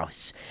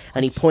courthouse.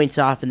 And he points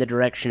off in the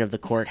direction of the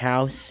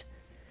courthouse.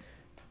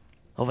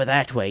 Over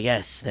that way,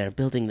 yes, they're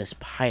building this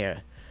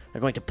pyre.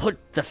 They're going to put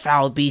the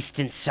foul beast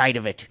inside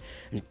of it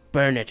and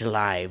burn it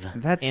alive,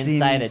 That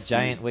Inside a seems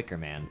giant wicker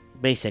man.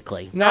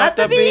 basically. Not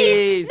the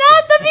beast!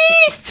 Not the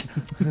beast!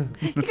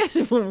 You guys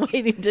have been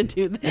waiting to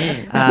do that.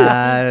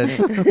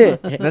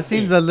 that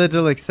seems a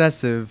little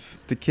excessive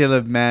to kill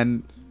a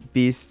man,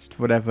 beast,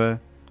 whatever,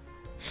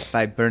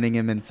 by burning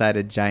him inside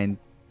a giant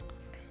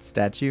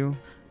statue.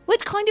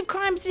 What kind of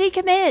crimes did he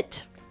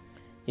commit?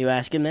 You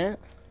ask him that?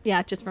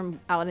 Yeah, just from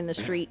out in the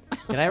street.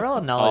 Can I roll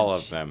a knowledge? All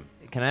of them.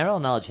 Can I roll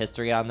knowledge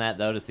history on that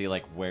though to see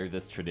like where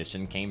this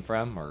tradition came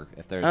from or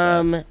if there's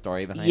a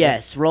story behind it?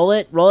 Yes, roll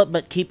it,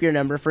 but keep your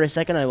number for a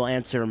second. I will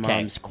answer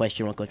Mom's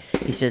question real quick.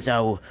 He says,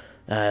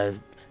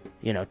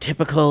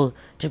 typical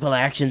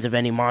actions of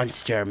any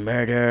monster,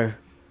 murder,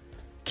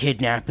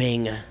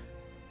 kidnapping,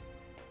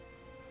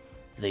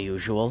 the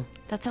usual.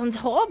 That sounds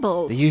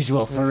horrible. The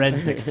usual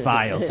Forensics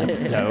Files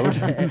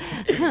episode.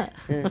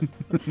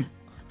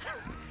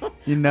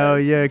 You know,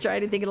 you're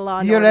Trying to think of the law.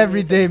 and your order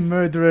everyday music.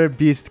 murderer,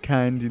 beast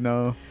kind. You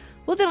know.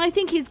 Well, then I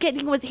think he's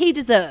getting what he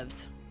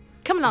deserves.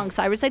 Come along,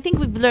 Cyrus. I think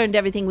we've learned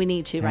everything we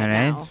need to right, All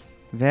right. now.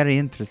 Very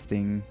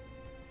interesting.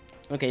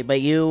 Okay,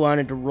 but you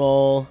wanted to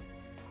roll.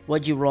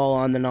 What'd you roll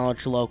on the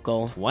knowledge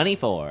local?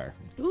 24.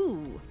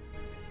 Ooh.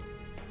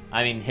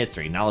 I mean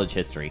history, knowledge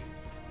history.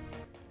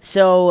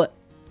 So,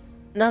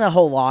 not a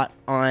whole lot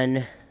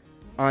on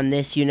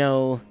this. You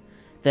know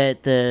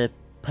that the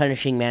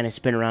Punishing Man has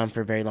been around for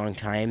a very long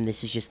time.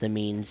 This is just the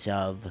means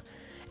of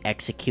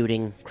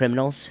executing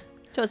criminals.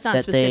 So it's not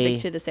That specific they-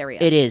 to this area.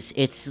 It is.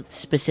 It's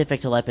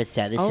specific to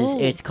Lepidstadt. Oh.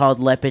 It's called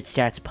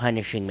Lepidstadt's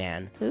Punishing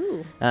Man.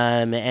 Ooh.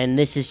 And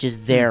this is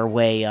just their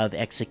way of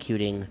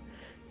executing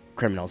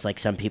criminals. Like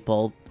some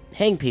people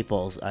hang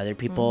people, other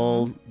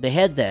people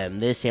behead them.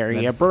 This area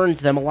That's-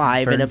 burns them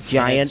alive in a burns-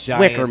 giant,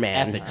 giant wicker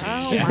man. effigy.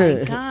 Oh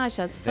my gosh,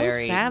 that's so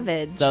Very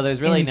savage. So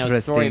there's really no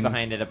story Interesting.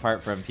 behind it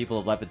apart from people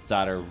of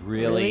Lepidstadt are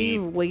really, Really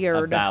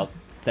weird. about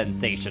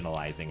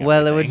sensationalizing.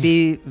 Well, it would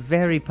everything. be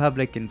very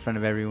public in front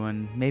of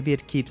everyone. Maybe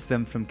it keeps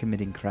them from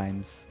committing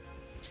crimes.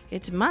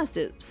 It must.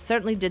 It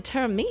certainly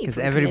deter me 'Cause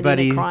from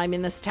everybody- committing a crime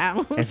in this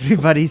town.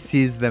 Everybody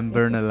sees them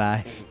burn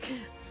alive.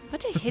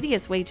 What a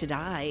hideous way to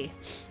die.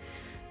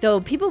 Though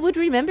people would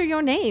remember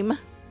your name.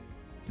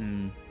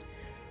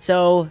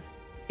 So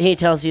he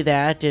tells you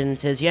that and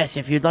says, yes,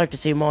 if you'd like to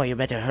see more, you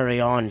better hurry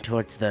on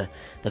towards the Is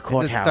it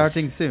courthouse.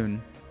 starting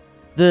soon?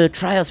 The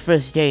trial's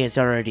first day has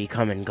already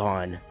come and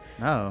gone.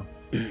 Oh.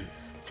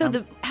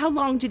 So how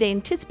long do they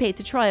anticipate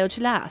the trial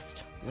to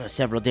last?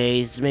 Several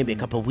days, maybe a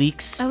couple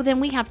weeks. Oh,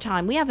 then we have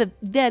time. We have a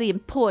very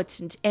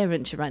important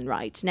errand to run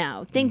right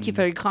now. Thank you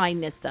for your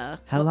kindness, sir.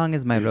 How long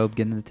is my robe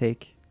gonna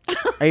take?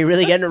 Are you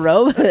really getting a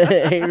robe?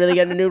 Are you really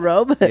getting a new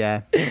robe?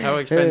 Yeah. How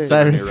expensive are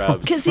Cyrus new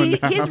robes? Because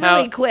he's really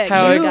How, quick.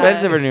 how He's got-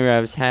 expensive are new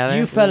robes, Tyler?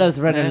 You fellows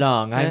run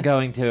along. I'm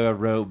going to a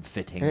robe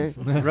fitting.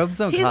 Robes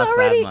don't He's cost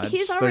already. that much.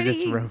 He's They're already.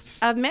 just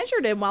ropes. I've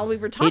measured him while we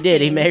were talking. He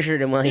did. He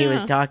measured him while he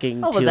was Yeah. talking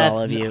Oh, well, to that's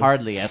all of you.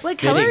 hardly a What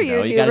fitting, color are though.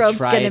 your You new gotta robe's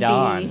try gonna it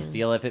on, be?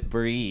 feel if it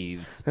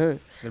breathes.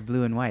 They're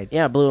blue and white.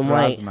 Yeah, blue and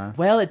white. Pharasma.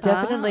 Well, it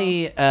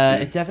definitely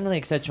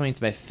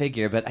accentuates my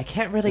figure, but I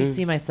can't really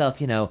see myself,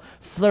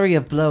 flurry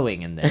of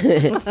blowing in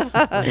this.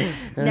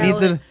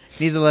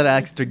 Needs a little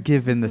extra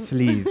give in the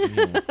sleeve.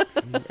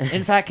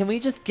 In fact, can we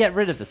just get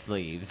rid of the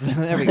sleeves?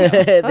 There we go.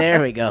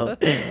 There we go.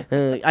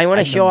 I want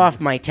to show off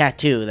my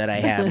tattoo that I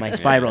have, my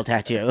spiral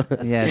tattoo.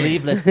 Yes.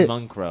 Sleeveless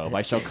monk robe.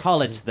 I shall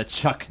call it the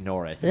Chuck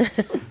Norris.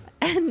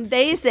 And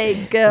they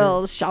say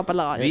girls shop a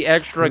lot. The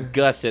extra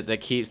gusset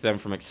that keeps them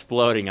from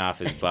exploding off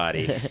his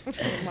body.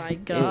 Oh my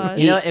god.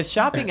 If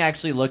shopping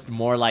actually looked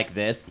more like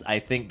this, I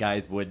think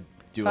guys would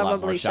do a lot more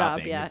Probably shop,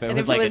 shopping. yeah. If it And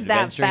was if it like was that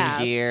adventuring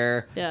fast.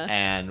 gear Yeah.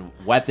 and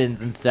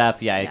weapons and stuff,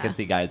 I Yeah. can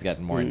see guys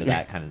getting more into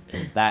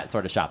that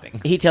sort of shopping.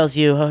 He tells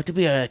you, to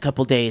be a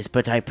couple days,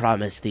 but I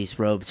promise these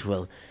robes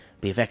will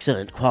be of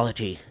excellent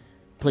quality.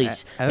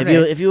 Please, all if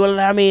right. you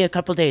allow me a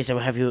couple days, I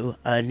will have you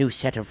a new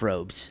set of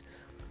robes.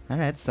 All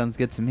right, sounds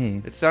good to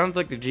me. It sounds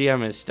like the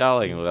GM is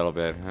stalling a little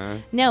bit, huh?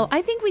 No,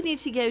 I think we need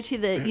to go to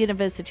the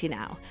university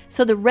now,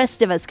 so the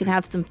rest of us can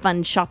have some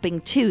fun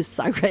shopping too,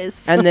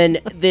 Cyrus. And then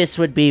this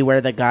would be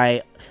where the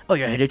guy,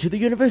 you're headed to the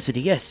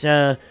university, yes.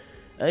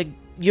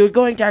 You're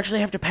going to actually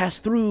have to pass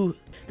through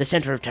the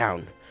center of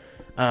town,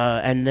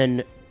 and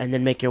then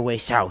make your way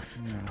south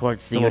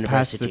towards So the we'll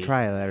pass university. the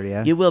trial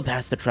area. You will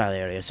pass the trial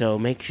area, so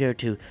make sure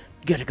to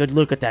get a good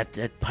look at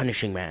that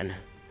punishing man.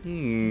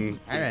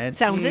 All right.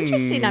 Sounds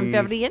interesting. I'm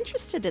very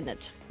interested in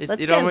it.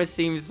 Let's It go. almost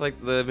seems like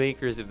the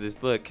makers of this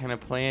book kind of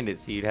planned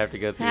it so you'd have to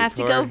go through have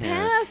the to tour. go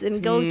past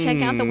and go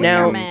check out the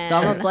Now- Wicker Man. It's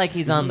almost like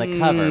he's on the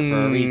cover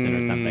for a reason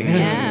or something.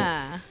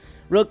 yeah.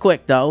 Real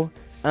quick though,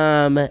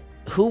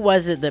 who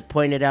was it that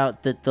pointed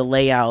out that the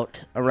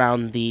layout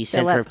around the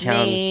center of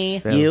town? Me.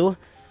 Phil. You?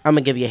 I'm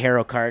gonna give you a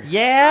hero card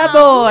Yeah,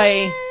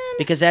 boy.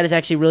 because that is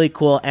actually really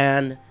cool,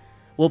 and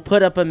we'll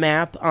put up a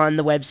map on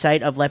the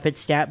website of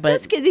Leopardstat. But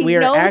Just because he we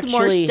are knows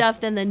more actually- stuff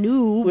than the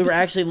noobs. We were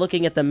actually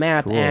looking at the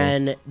map, Cool.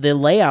 and the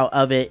layout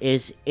of it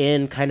is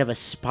in kind of a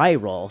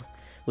spiral,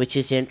 which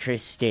is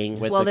interesting.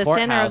 With Well, the the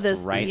center of courthouse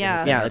this- right in yeah.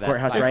 center Yeah, of the that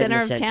courthouse the spot. right in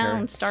center the of center.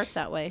 town starts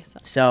that way. So.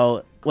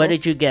 So, what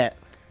did you get?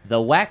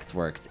 The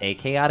Waxworks, a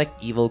chaotic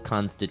evil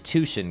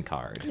constitution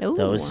card. Ooh,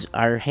 Those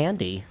are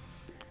handy.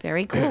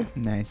 very cool.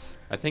 Nice.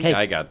 I think Hey.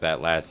 I got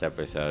that last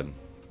episode,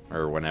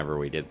 or whenever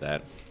we did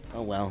that.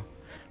 Oh well,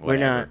 Whatever. we're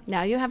not.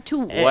 Now you have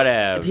two.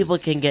 Whatever. People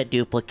can get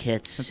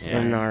duplicates Yeah.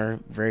 in our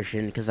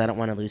version because I don't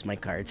want to lose my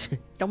cards.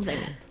 Don't blame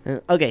me.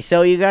 Okay,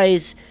 so you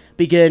guys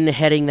begin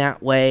heading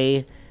that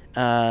way.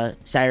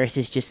 Cyrus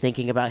is just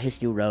thinking about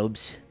his new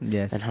robes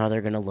Yes. and how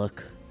they're gonna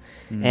look,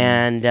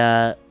 and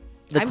the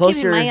I'm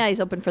closer, keeping my eyes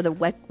open for the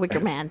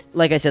Wicker Man.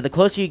 like I said, the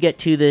closer you get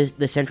to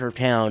the center of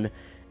town,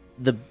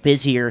 the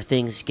busier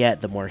things get,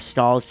 the more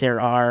stalls there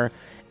are,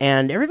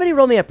 and everybody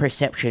roll me a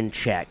perception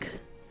check.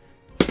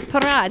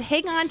 Parad,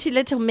 hang on to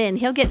little Min.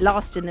 He'll get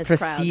lost in this crowd.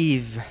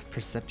 Perceive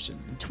perception.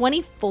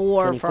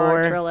 24 for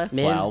Artrilla.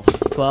 Min, 12.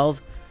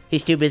 12.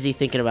 He's too busy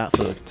thinking about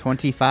food.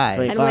 25.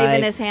 20. And 25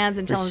 waving his hands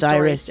and for telling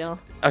stories Cyrus. still.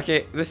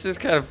 Okay, this is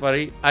kind of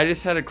funny. I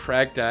just had a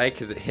cracked eye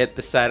because it hit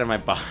the side of my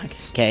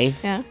box. Okay,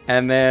 Yeah.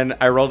 And then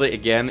I rolled it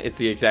again. It's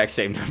the exact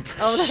same number.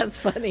 Oh, that's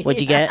funny.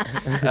 what'd you get?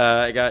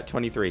 I got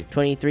 23.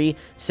 23.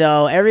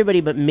 So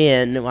everybody but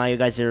Min, while you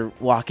guys are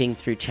walking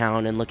through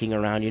town and looking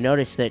around, you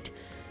notice that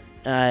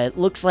it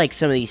looks like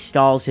some of these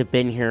stalls have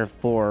been here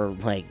for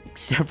like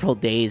several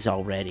days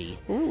already.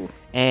 Ooh.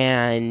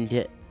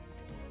 And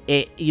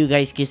you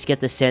guys just get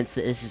the sense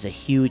that this is a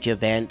huge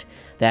event,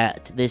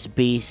 that this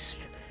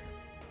beast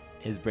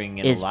Is bringing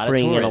in is a lot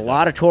bringing of in tourism. a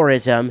lot of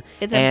tourism.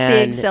 It's a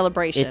big and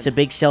celebration. It's a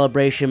big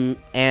celebration,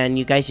 and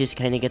you guys just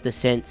kind of get the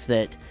sense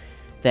that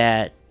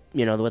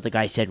what the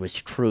guy said was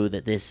true,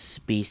 that this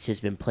beast has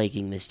been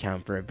plaguing this town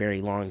for a very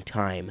long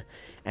time,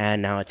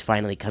 and now it's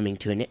finally coming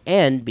to an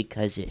end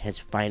because it has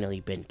finally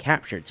been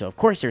captured. So of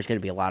course there's going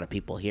to be a lot of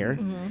people here,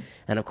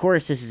 and of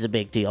course this is a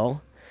big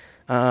deal.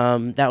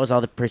 That was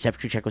all the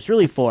perception check was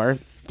really for,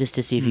 just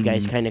to see if you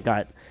guys kind of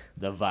got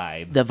the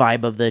vibe. the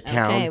vibe of the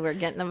town. Okay, we're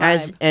getting the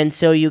vibe. And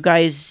so you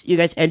guys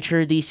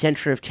enter the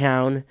center of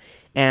town,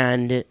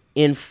 and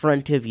in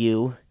front of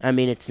you, I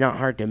mean, it's not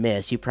hard to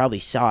miss. You probably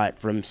saw it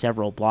from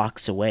several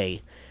blocks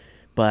away,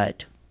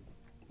 but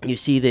you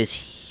see this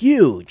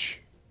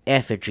huge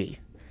effigy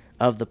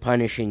of the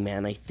Punishing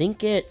Man. I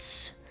think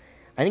it's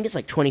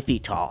like 20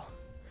 feet tall.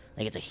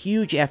 Like, it's a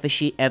huge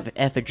effigy,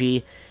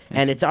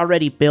 and it's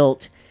already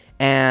built.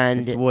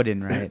 And It's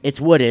wooden, right?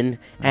 it's wooden,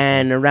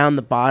 and around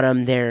the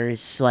bottom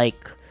there's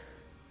like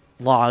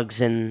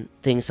logs and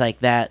things like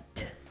that.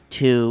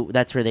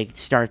 That's where they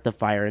start the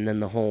fire, and then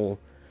the whole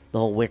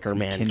Wicker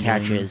Man kindling.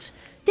 catches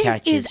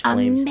this is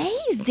flames.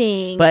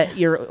 amazing. But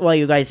while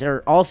you guys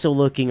are also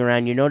looking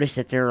around, you notice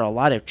that there are a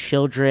lot of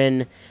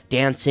children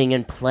dancing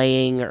and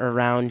playing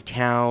around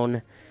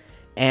town.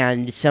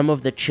 And some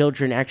of the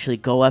children actually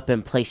go up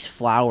and place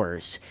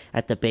flowers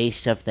at the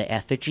base of the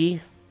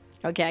effigy.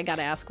 Okay, I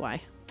gotta ask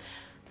why.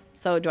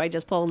 So do I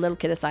just pull a little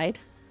kid aside?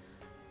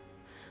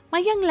 My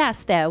young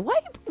lass there, why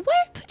are you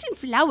putting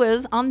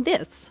flowers on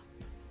this?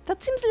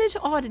 That seems a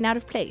little odd and out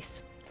of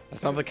place.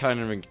 That's not the kind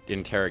of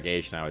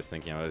interrogation I was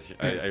thinking.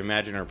 I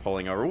imagine her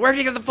pulling over. Where'd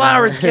you get the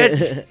flowers,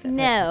 kid?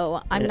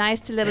 No, I'm nice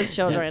to little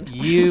children.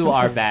 You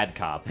are bad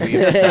cop. Yeah,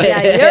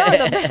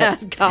 you're the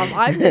bad cop.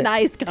 I'm the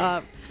nice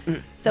cop.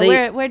 So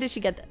They- where did she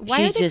get that? Why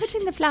She are they just-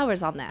 putting the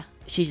flowers on there?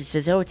 She just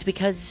says, "Oh, it's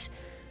because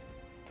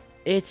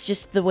it's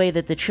just the way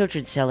that the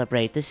children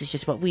celebrate. This is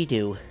just what we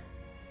do."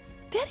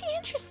 Very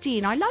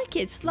interesting. I like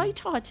it. It's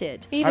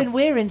light-hearted. Even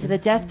we're into the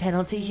death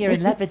penalty here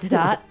in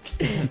Leopardstadt.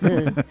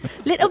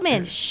 Little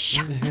men, shh.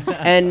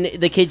 And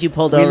the kid you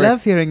pulled We over,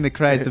 love hearing the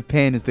cries of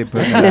pain as they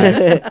burn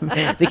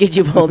alive. the kid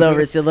you pulled over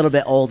is a little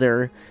bit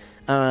older,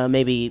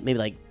 maybe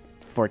like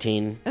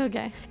 14,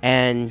 Okay.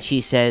 and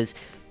she says,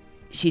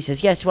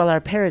 "Yes, while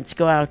our parents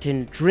go out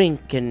and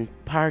drink and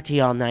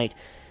party all night,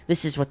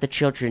 this is what the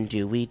children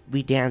do.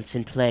 We dance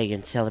and play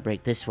and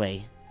celebrate this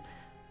way."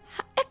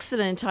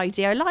 Excellent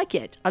idea. I like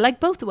it. I like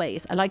both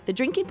ways. I like the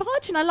drinking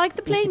part and I like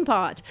the playing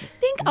part.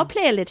 Think I'll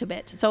play a little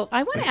bit. So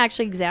I want to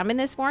actually examine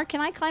this more. Can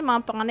I climb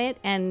up on it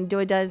and do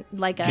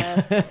like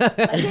an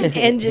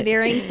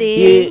engineering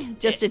thing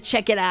just to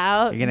check it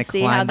out You're gonna and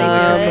see how climb they the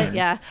do river. it?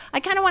 Yeah. I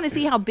kind of want to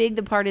see how big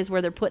the part is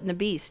where they're putting the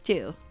beast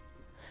too.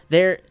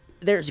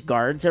 There's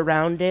guards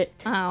around it.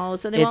 Oh,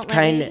 so they It's won't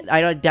let me? kind.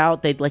 I don't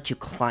doubt they'd let you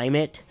climb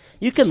it.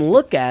 You can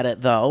look at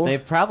it though.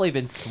 They've probably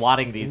been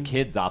swatting these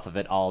kids off of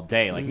it all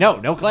day. Like, no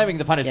climbing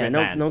the Yeah, punishment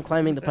man. no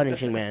climbing the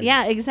punishing man.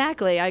 Yeah,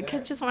 exactly. I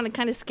just want to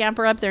kind of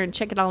scamper up there and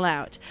check it all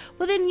out.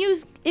 Well, then,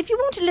 if you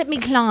want to let me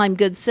climb,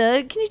 good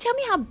sir, can you tell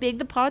me how big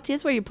the part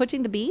is where you're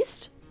putting the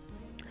beast?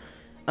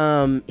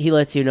 He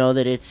lets you know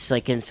that it's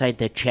like inside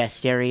the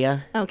chest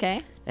area, Okay.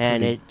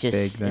 and pretty it just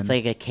big, it's then.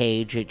 like a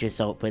cage. It just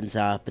opens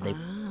up,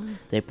 and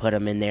they put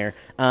them in there.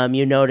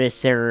 You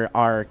notice there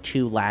are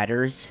 2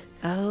 ladders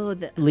Oh,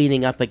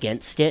 leaning up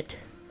against it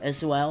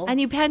as well. and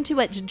you plan to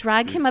what? To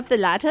drag him up the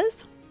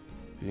ladders?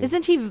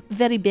 Isn't he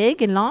very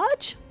big and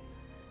large?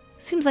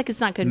 Seems like it's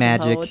not going to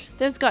Magic. hold.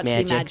 There's got to be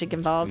Magic. magic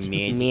involved.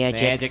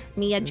 Magic.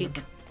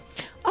 Magic.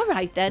 All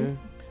right then.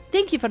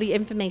 Thank you for the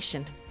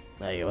information.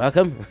 You're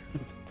welcome.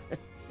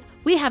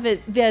 We have a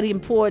very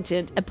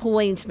important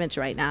appointment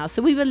right now,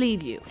 so we will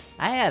leave you.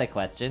 I had a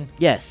question.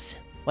 Yes.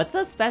 What's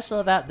so special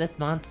about this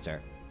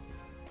monster?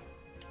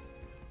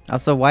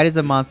 Also, why does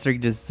a monster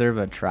deserve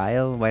a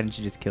trial? Why didn't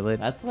you just kill it?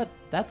 That's what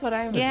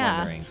I was Yeah.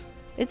 wondering.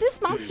 Is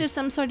this monster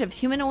some sort of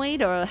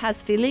humanoid or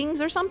has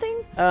feelings or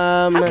something?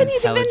 How How can he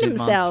defend Intelligent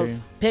himself?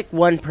 monster. pick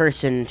one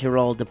person to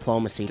roll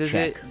diplomacy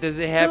check? Does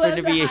it happen has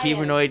to the be a highest?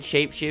 humanoid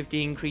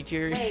shape-shifting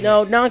creature?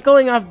 No, not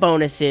going off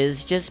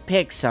bonuses. Just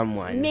pick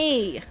someone.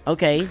 Me,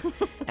 Okay.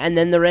 And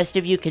then the rest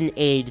of you can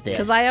aid this.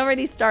 because I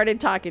already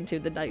started talking to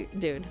the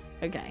dude.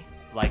 Okay.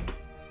 Like,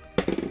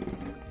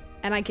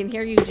 And I can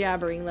hear you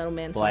jabbering, little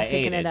man, so Well, I'm I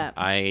picking ate it it. up.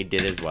 I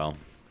did as well.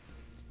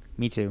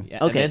 Me too. Yeah,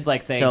 Okay, And Min's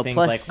like saying so things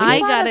plus like, I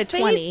 "We got want a face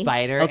 20.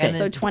 spider. Okay. And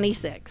So then,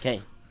 26.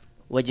 Okay.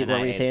 What and were I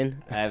you ate- saying?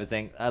 I was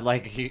saying,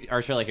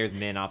 Arshilla hears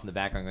Min off in the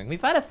background going, we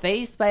fought a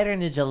face spider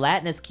in a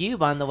gelatinous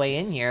cube on the way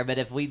in here, but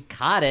if we'd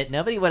caught it,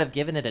 nobody would have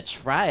given it a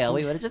trial.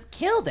 We would have just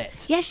killed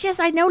it. Yes,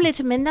 I know,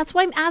 little man. That's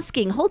why I'm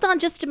asking. Hold on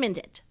just a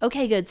minute.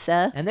 Okay, good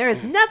sir. And there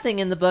is nothing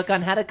in the book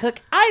on how to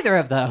cook either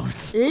of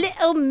those.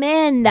 Little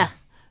men.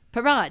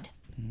 Parad,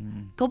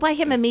 go buy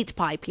him a meat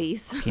pie,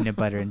 please. Peanut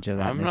butter and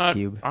gelatinous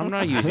cube. I'm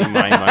not using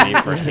my money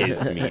for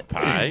his meat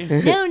pie.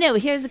 No,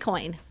 here's a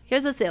coin.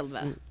 Here's a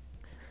silver.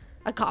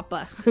 A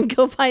copper.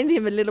 Go find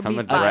him a little I'm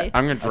meat gonna, pie.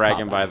 I'm gonna drag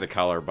him by the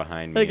collar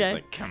behind me. Okay. He's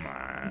like, come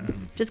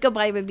on. Just go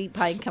buy him a meat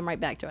pie and come right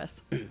back to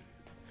us.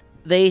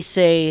 They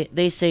say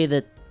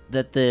that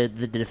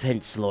the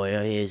defense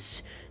lawyer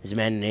is a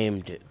man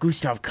named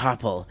Gustav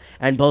Koppel,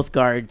 and both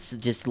guards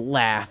just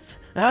laugh.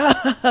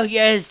 Oh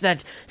yes,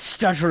 that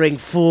stuttering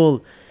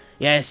fool.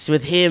 Yes,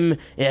 with him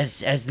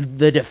as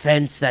the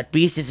defense, that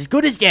beast is as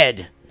good as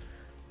dead.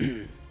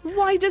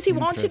 Why does he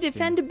want to Interesting.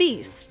 defend a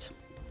beast?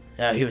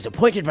 He was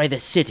appointed by the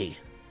city.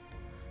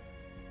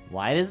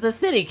 Why does the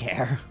city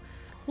care?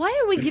 Why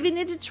are we giving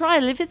it a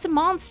trial if it's a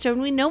monster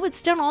and we know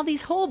it's done all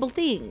these horrible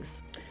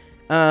things?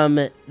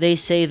 They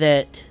say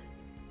that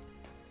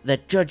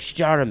Judge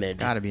Jaramid.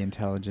 Gotta be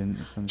intelligent.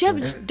 of some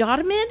Judge sort.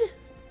 Dotamid?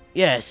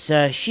 Yes,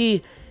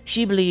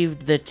 she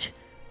believed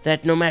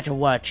that no matter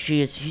what,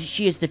 she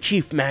is the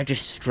chief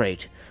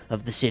magistrate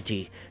of the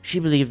city. She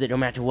believed that no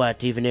matter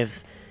what, even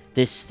if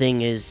this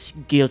thing is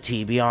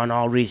guilty beyond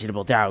all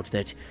reasonable doubt,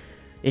 that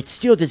it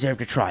still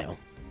deserved a trial.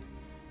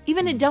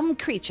 Even a dumb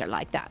creature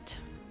like that.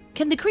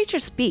 Can the creature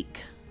speak?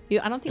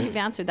 I don't think you've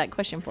answered that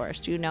question for us.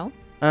 Do you know?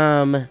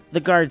 The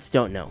guards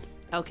don't know.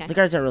 Okay. The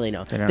guards don't really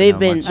know. They don't They've know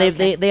been much.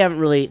 they haven't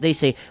really. They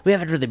say we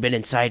haven't really been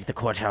inside the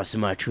courthouse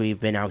much. We've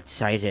been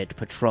outside it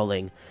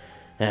patrolling,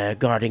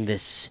 guarding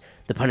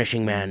the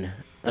punishing man.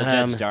 So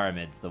Judge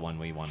Jaramid's the one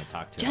we want to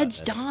talk to.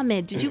 Judge about this.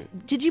 Domid,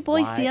 did you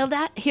boys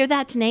Why? hear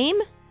that name?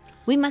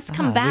 We must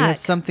come We back. have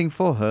something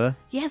for her.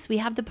 Yes, we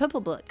have the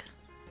purple book.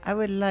 I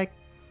would like.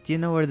 Do you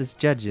know where this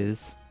judge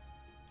is?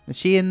 Is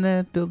she in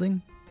the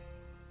building?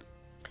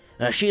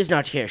 She is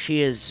not here.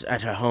 She is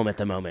at her home at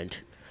the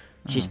moment.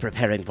 She's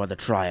preparing for the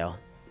trial.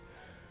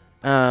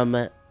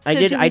 I So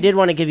did. do I we- did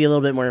want to give you a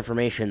little bit more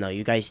information, though.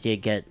 You guys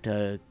did get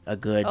a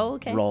good Oh,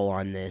 okay. roll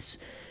on this,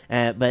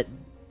 but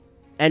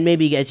and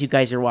maybe as you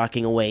guys are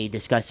walking away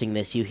discussing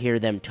this, you hear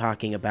them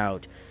talking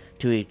about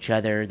to each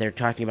other. They're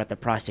talking about the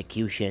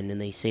prosecution,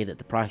 and they say that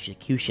the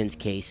prosecution's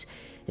case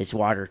is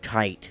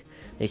watertight.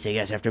 They say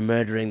yes, after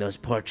murdering those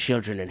poor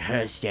children in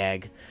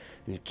Herstag,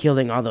 and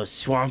killing all those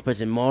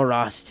swampers in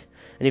Morost,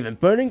 and even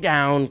burning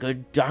down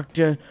good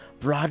Dr.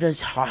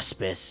 Brada's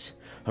hospice.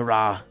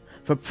 Hurrah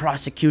for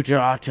Prosecutor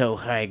Otto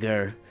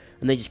Heiger.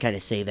 And they just kind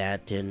of say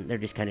that, and they're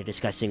just kind of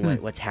discussing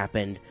what's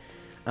happened.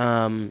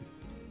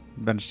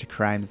 Bunch of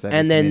crimes that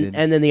And are then committed.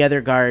 and then the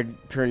other guard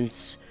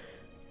turns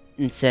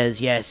and says,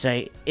 "Yes,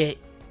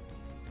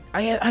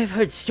 I've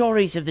heard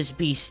stories of this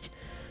beast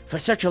for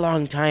such a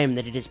long time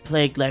that it has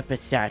plagued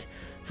Lepidstadt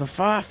for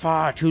far,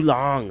 far too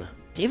long.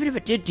 Even if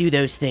it did do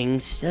those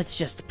things, that's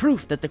just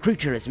proof that the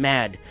creature is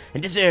mad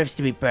and deserves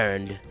to be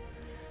burned."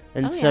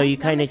 And Oh, so yeah, you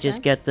that kind of makes just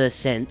sense. get the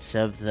sense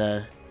of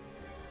the,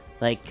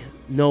 like,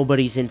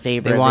 nobody's in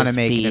favor They of want this to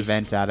make an beast.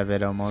 event out of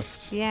it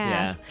almost. Yeah.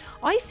 Yeah.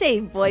 I say,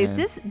 boys, Yeah.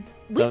 this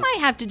we So- might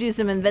have to do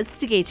some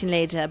investigating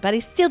later, but I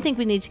still think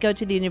we need to go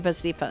to the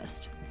university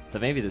first. So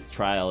maybe this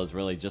trial is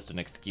really just an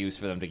excuse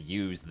for them to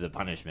use the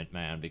punishment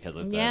man because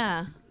it's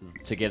Yeah.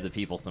 to give the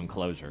people some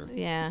closure.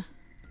 Yeah.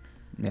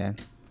 Yeah,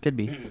 could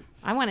be.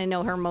 I want to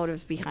know her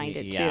motives behind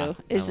it Yeah, too.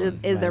 Is I it,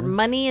 want- is there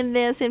money in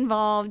this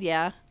involved?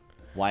 Yeah.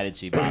 Why did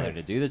she bother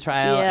to do the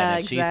trial? Yeah, and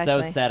if she's so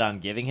exactly. set on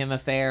giving him a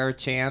fair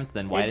chance,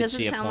 then why It did doesn't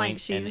she sound like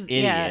appoint she's- an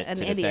yeah, idiot an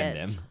to defend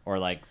idiot. him? Or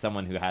like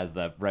someone who has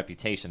the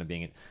reputation of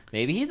being...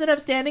 Maybe he's an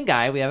upstanding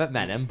guy. We haven't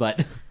met him,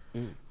 but...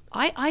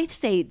 I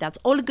say that's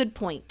all a good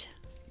point.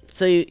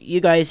 So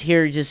you guys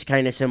hear just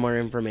kind of similar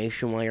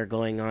information while you're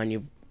going on.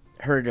 You've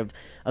heard of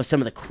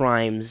some of the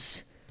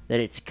crimes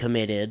that it's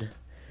committed.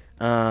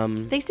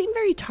 They seem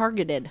very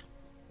targeted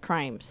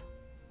crimes.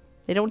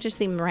 They don't just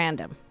seem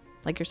random.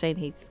 Like you're saying,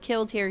 he's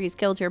killed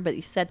here, but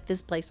he set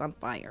this place on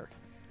fire.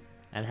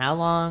 And how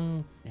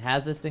long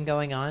has this been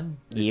going on?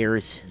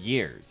 Years.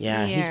 Years.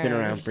 Yeah, he's been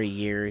around Years. for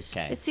years.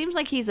 Okay. It seems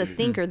like he's a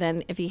thinker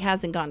then if he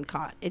hasn't gotten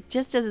caught. It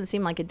just doesn't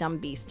seem like a dumb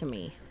beast to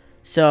me.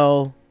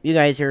 So you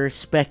guys are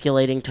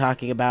speculating,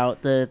 talking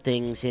about the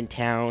things in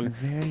town. It's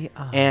very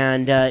odd.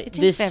 And is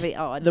this, very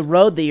odd. the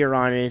road that you're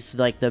on is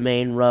like the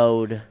main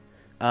road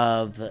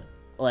of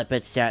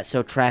Lepidstadt.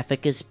 So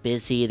traffic is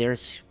busy.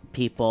 There's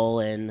people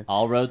and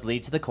All roads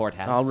lead to the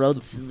courthouse. all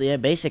roads, yeah,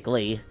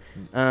 basically.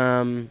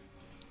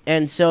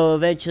 And so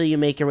eventually you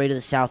make your way to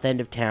the south end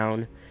of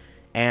town,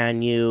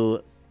 and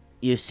you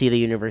see the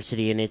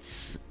university, and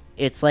it's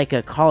like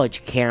a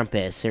college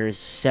campus. There's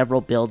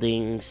several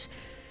buildings,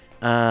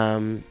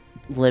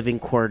 living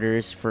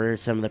quarters for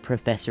some of the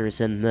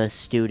professors and the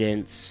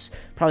students,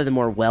 probably the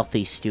more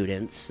wealthy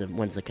students, the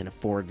ones that can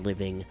afford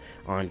living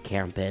on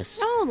campus.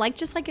 Oh,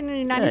 just like in the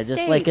United Yeah, States.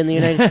 just like in the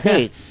United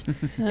States.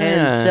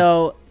 And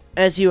so,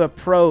 as you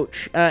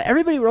approach,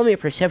 everybody roll me a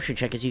perception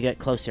check as you get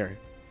closer.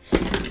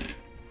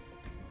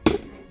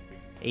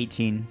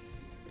 18.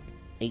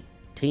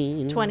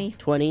 18. 20.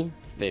 20.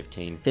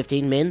 15.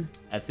 15 min.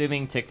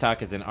 Assuming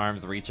TikTok is in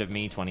arm's reach of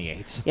me,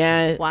 28.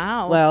 Yeah.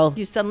 Wow. Well,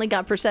 you suddenly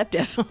got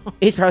perceptive.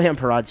 he's probably on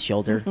Parad's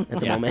shoulder at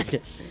the Yeah. moment.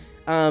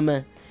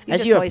 You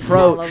As just you hoist him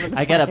all approach, over the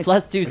I get a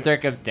place. +2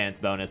 circumstance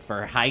bonus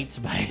for height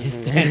by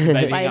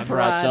being By on Parad's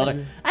Parad.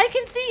 shoulder. I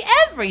can see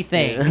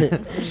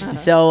everything.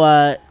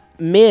 so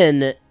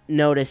Min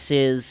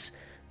notices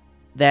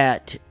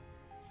that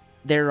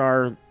there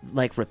are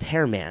like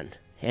repairmen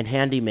and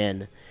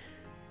handymen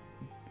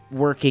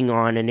working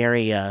on an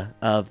area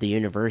of the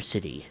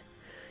university,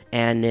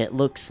 and it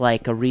looks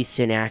like a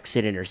recent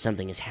accident or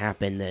something has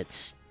happened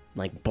that's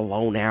like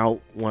blown out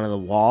one of the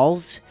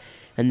walls,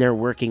 and they're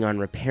working on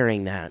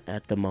repairing that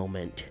at the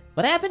moment.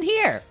 What happened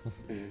here?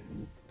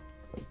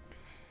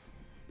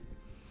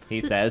 He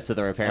says to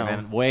the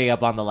repairman way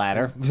up on the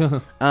ladder.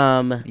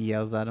 He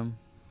yells at him.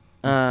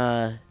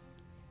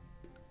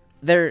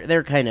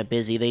 They're kind of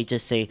busy. They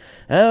just say,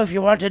 "Oh, if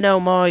you want to know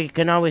more, you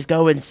can always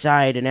go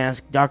inside and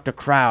ask Dr.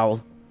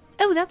 Crowell."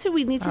 Oh, that's what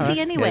we need to Oh, see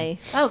that's anyway.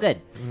 Oh,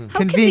 good. How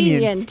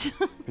Convenient.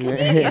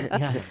 convenient.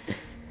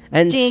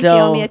 And Jinx, you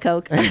owe me so, a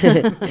Coke.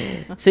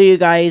 so you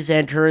guys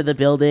enter the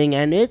building,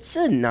 and it's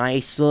a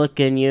nice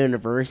looking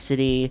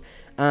university.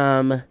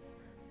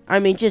 I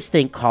mean, just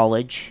think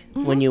college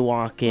when you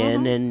walk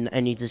in,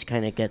 and you just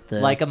kind of get the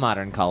Like a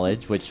modern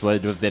college, which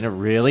would have been a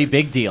really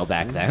big deal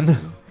back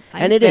then.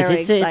 and it is.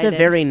 very It's a excited.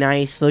 very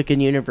nice looking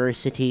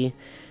university.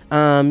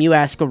 You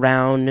ask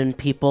around, and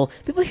people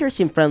here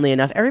seem friendly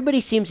enough.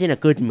 Everybody seems in a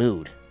good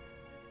mood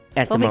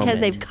at Well, the because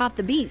moment. they've caught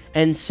the beast.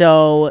 And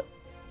so,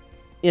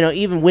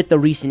 even with the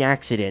recent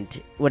accident,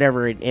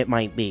 whatever it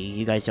might be,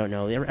 you guys don't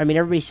know. I mean,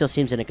 everybody still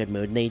seems in a good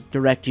mood, and they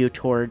direct you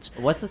towards.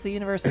 What's this a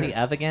university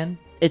of again?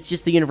 It's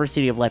just the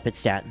University of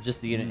Lepidstadt.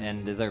 Just the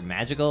and is there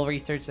magical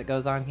research that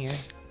goes on here?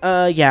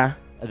 Yeah.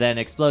 Then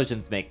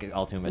explosions make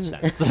all too much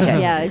sense.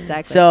 Yeah,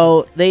 exactly.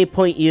 So they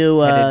point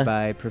you. Headed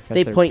by Professor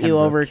They point you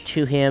Pembroke. over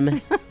to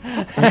him.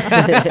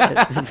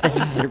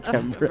 Professor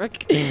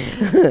Pembroke.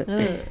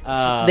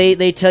 Uh,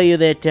 They tell you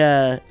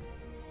that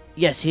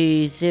Yes,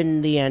 he's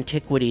in the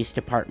antiquities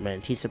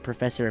department. He's a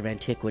professor of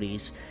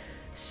antiquities.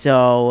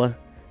 So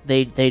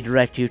they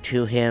direct you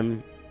to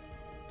him.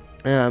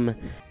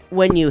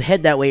 When you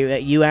head that way,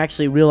 you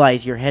actually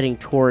realize you're heading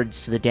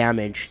towards the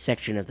damaged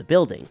section of the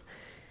building.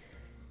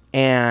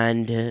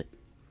 And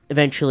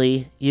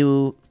eventually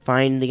you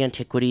find the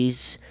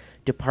antiquities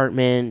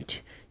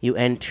department, you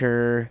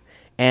enter,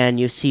 and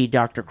you see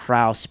Dr.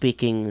 Crow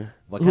speaking.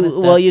 What kind of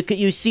Well, stuff?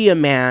 you see a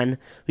man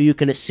who you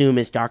can assume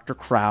is Dr.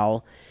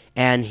 Crow,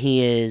 and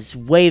he is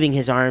waving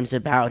his arms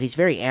about. He's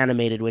very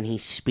animated when he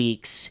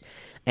speaks,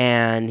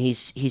 and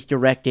he's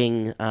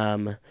directing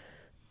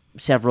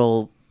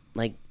several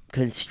like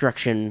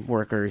construction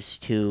workers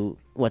to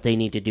what they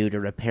need to do to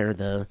repair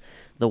the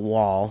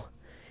wall.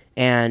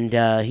 And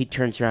he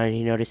turns around and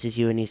he notices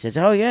you and he says,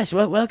 "Oh yes,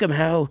 welcome.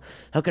 How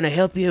can I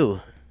help you?"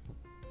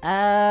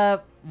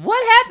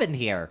 What happened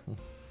here?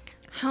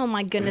 Oh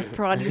my goodness,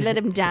 Prod, you let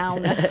him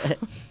down.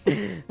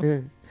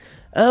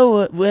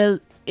 Oh well,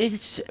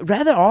 it's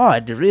rather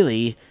odd,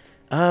 really.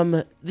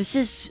 This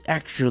is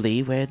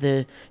actually where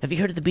the. Have you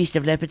heard of the Beast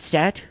of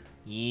Lepidstadt?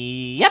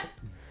 Yep.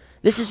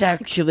 This is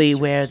actually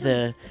where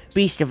the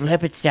Beast of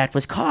Lepidstadt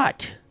was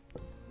caught.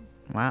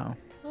 Wow.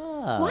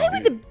 Why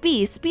would the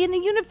beast be in a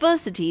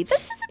university? That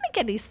doesn't make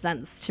any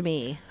sense to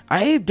me.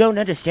 I don't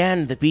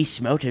understand the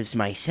beast's motives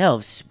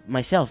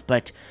myself,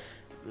 but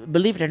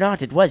believe it or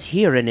not, it was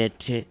here, and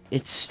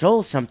it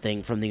stole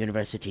something from the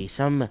university.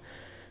 Some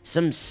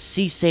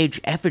sea sage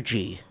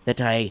effigy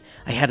that I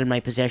had in my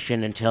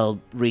possession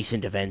until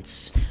recent events.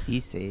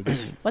 Sea sage.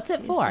 What's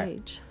it for?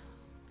 Sage.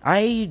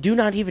 I do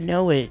not even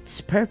know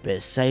its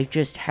purpose. I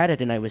just had it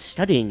and I was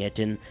studying it,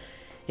 and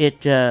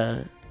it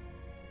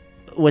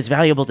was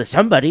valuable to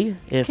somebody.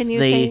 If Can you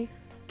they,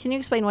 Can you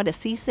explain what a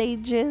sea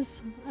sage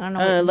is? I don't know.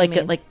 What like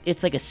you mean.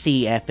 it's like a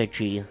sea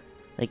effigy,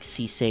 like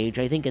sea sage.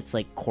 I think it's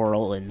like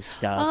coral and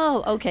stuff.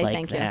 Oh, okay. like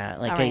Thank that.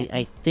 you. Like All right.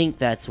 I think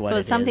that's what. So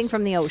it's something is.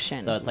 from the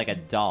ocean. So it's like a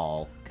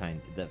doll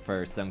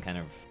for some kind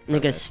of like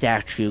a purpose.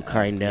 statue,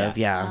 kind of.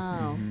 Yeah.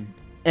 Oh.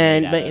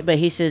 And Made out but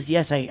he says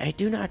yes. I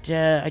do not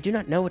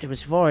know what it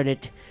was for, and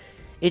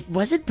it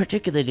wasn't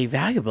particularly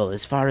valuable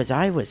as far as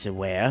I was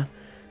aware.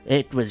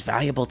 It was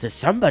valuable to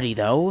somebody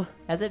though.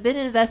 Has it been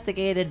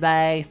investigated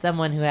by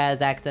someone who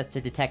has access to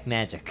detect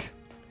magic?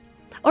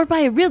 Or by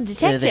a real The,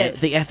 detective.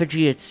 the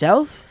effigy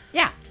itself.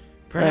 Yeah.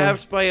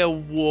 Perhaps by a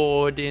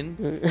warden.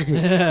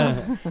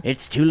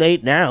 It's too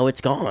late now.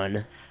 It's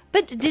gone.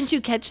 But didn't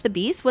you catch the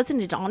beast?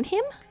 Wasn't it on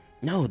him?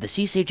 No, the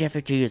sea sage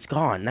effigy is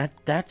gone.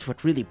 That's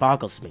what really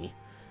boggles me.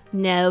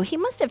 No, he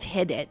must have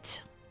hid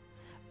it.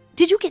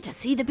 Did you get to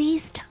see the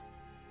beast?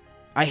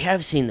 I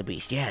have seen the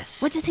beast.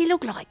 Yes. What does he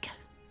look like?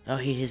 Oh,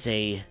 he is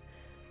a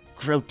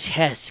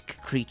grotesque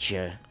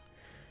creature,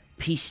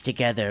 pieced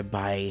together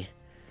by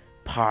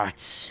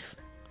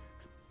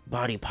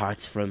body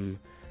parts from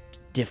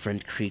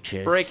different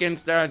creatures.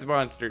 Frankenstein's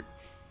monster.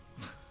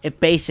 It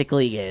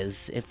basically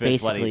is. It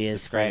Fits what basically he's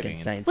is describing.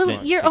 Frankenstein's. Well,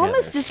 Stitched you're together.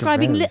 almost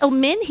describing Gross. little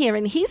men here,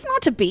 and he's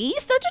not a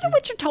beast. I don't know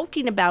what you're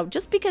talking about.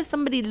 Just because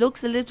somebody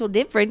looks a little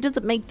different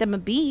doesn't make them a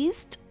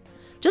beast.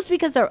 Just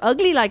because they're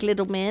ugly like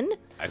little men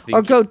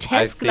or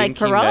grotesque like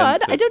Parad,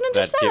 I don't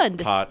That understand.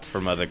 parts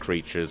from other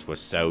creatures were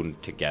sewn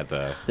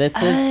together. This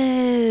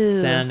is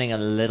Oh. sounding a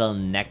little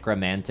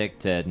necromantic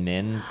to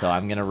Min, so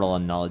I'm gonna roll a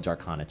knowledge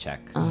arcana check.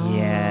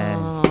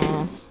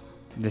 Yeah.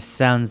 This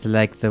sounds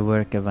like the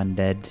work of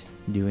undead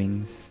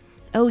doings.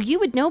 Oh, you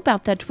would know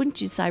about that,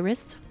 wouldn't you,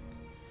 Cyrus?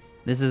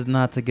 This is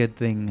not a good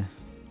thing.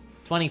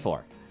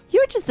 24.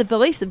 You're just the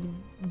voice of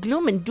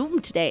gloom and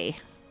doom today.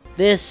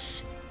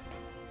 This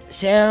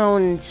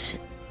sounds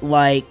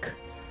like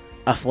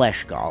a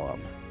flesh golem.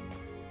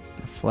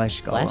 A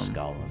flesh golem. Flesh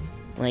golem.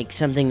 Like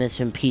something that's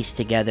been pieced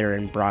together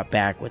and brought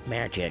back with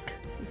magic,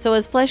 So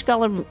is Flesh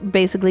Golem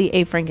basically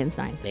a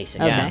Frankenstein?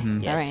 basically. Okay, Yeah.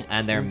 all Yes. right.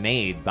 And they're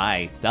made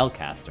by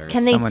spellcasters.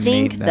 Can they Someone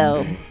think, made them.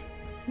 though?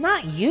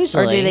 Not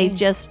usually. Or do they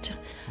just...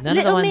 None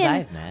of the Little ones men,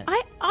 I've met.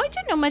 I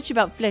don't know much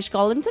about flesh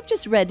golems. I've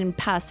just read in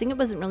passing. It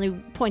wasn't really a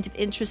point of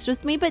interest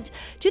with me. But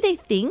do they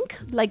think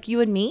like you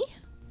and me?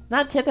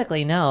 Not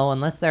typically, no,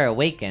 unless they're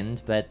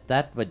awakened, but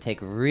that would take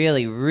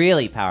really,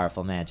 really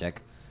powerful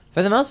magic.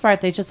 For the most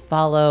part, they just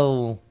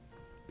follow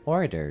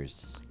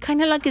orders.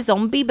 Kind of like a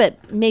zombie,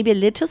 but maybe a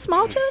little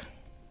smarter?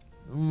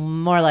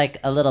 More like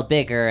a little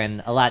bigger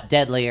and a lot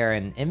deadlier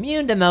and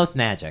immune to most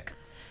magic.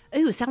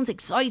 Ooh, sounds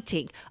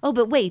exciting. Oh,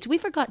 but wait, we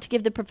forgot to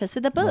give the professor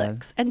the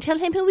books and tell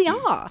him who we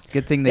are. It's a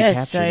good thing they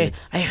Yes, captured it.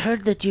 I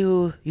heard that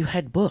you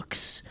had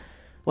books.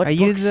 What Are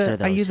you books are the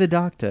those? Are you the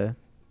doctor?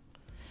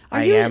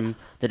 I you- am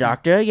the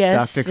doctor.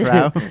 Yes, Dr.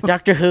 Crow?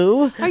 Doctor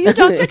Who? Are you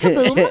Dr.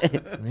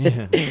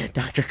 Kaboom?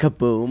 Doctor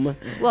Kaboom.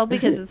 Well,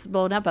 because it's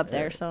blown up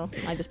there, so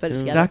I just put it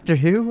together. Doctor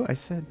Who? I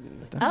said.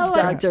 Oh,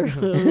 Doctor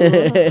Who.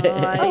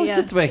 Oh,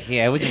 since we're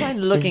here, would you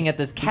mind looking at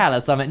this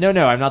callus on it? No,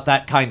 I'm not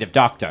that kind of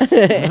doctor.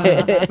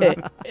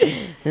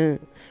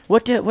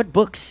 What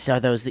books are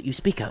those that you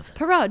speak of?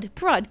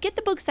 Parad, get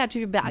the books out of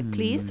your bag,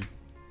 please. Do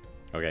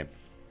Okay.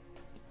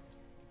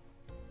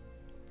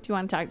 you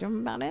want to talk to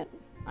him about it?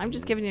 I'm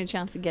just giving you a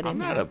chance to get I'm in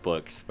not here. a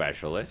book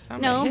specialist.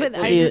 I'm No, a but hit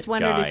I list just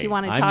wondered if guy. you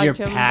want to I'm talk your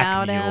to him pack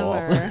about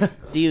him. mule. Or...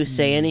 Do you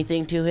say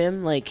anything to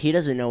him? Like, he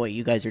doesn't know what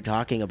you guys are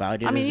talking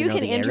about. He I mean, doesn't you know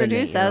can the errand that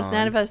introduce you're us. on.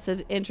 None of us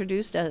have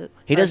introduced us.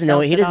 He doesn't know.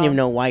 He ourselves at doesn't even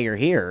all. know why you're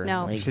here.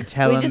 No. Like, You should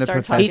tell We him just the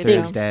started professor talking to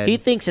is him. dead. he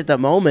thinks at the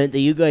moment that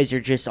you guys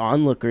are just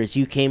onlookers.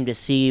 You came to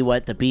see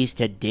what the beast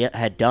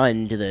had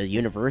done to the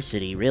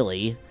university.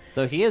 Really,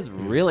 So he is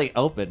really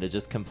open to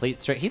just complete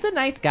straight. He's a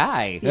nice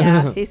guy.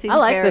 Yeah, he seems I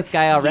like very- this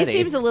guy already. He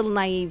seems a little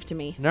naive to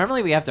me.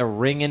 Normally we have to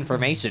wring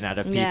information out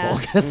of people. Yeah,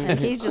 'cause- and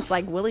he's just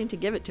like willing to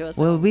give it to us.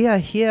 Well, we are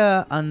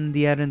here on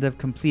the errand of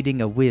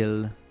completing a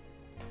will.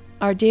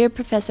 Our dear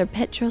Professor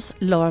Petros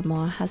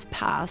Lormor has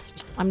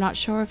passed. I'm not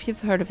sure if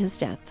you've heard of his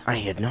death. I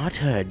had not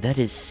heard. That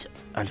is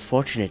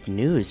unfortunate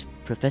news.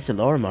 Professor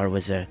Lorimer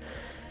was a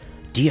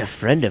dear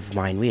friend of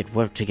mine. We had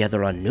worked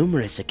together on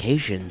numerous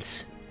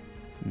occasions.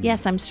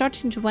 Yes, I'm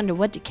starting to wonder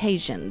what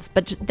occasions,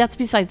 but that's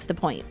besides the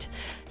point.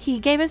 He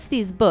gave us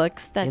these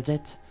books that Is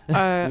it?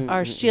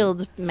 our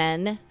shield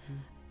men,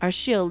 our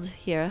shield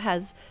here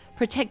has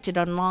protected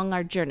along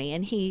our journey,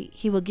 and he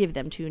will give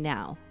them to you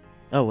now.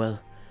 Oh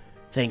well,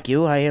 thank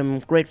you. I am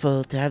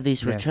grateful to have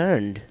these Yes.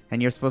 returned. And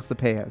you're supposed to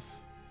pay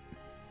us.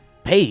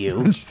 Pay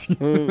you?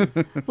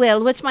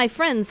 Well, which my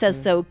friend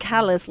says so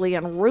callously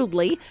and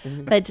rudely,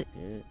 but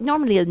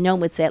normally a gnome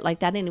would say it like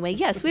that anyway.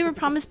 Yes, we were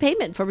promised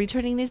payment for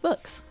returning these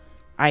books.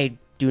 I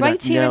do Right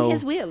not here know in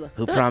his will.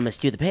 who Look.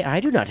 promised you the pay. I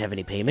do not have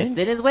any payment.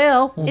 It's in his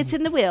will. It's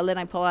in the will, and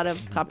I pull out a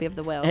copy of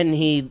the will. And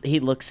he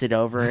looks it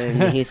over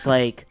and he's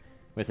like,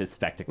 With his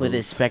spectacles. with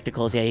his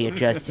spectacles, yeah, he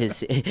adjusts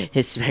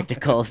his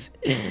spectacles,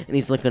 and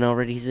he's looking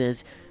over it. He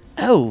says,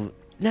 "Oh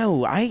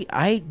no,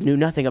 I knew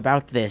nothing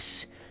about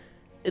this.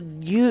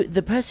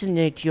 The person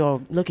that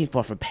you're looking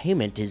for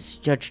payment is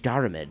Judge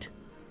Daramid.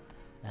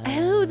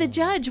 Oh, the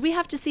judge. We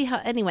have to see how.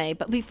 Anyway,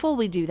 but before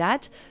we do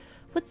that,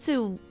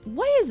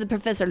 why is the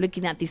professor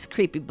looking at these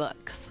creepy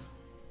books?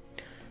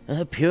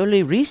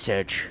 Purely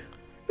research.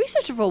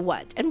 Research for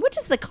what? And what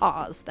is the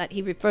cause that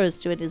he refers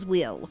to in his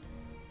will?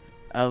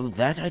 Oh,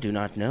 that I do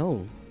not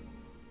know.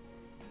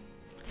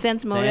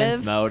 Sense motive?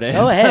 Sense motive.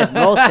 Go ahead,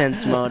 roll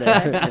sense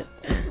motive.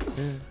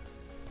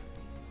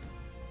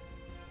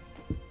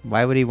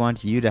 Why would he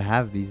want you to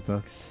have these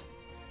books?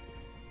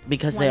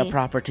 Because they are 20.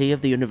 property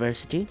of the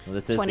university. Well,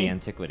 this is 20. the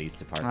antiquities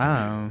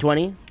department. Oh.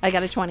 20. I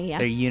got a 20, yeah.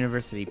 They're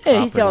university property.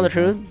 Hey, he's telling the huh?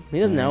 truth. He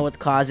doesn't know what the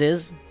cause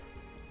is.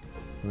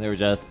 So they were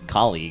just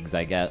colleagues,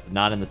 I guess.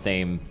 Not in the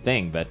same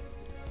thing, but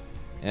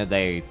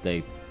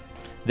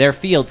their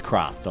fields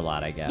crossed a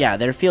lot, I guess. Yeah,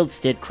 their fields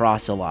did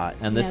cross a lot.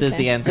 And this Yeah, is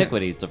okay. the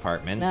antiquities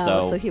department,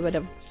 No, so he would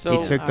have. So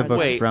He took the books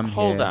wait, from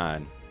hold here.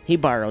 on. He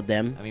borrowed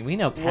them. I mean, we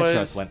know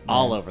Petros went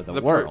all over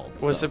the world.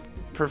 Was so. the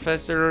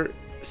professor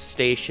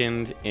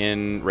stationed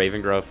in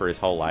Ravengrove for his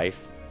whole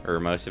life, or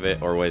most of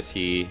it, or was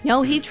he?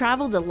 No, he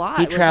traveled a lot.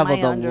 He was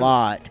traveled my a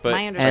lot. But-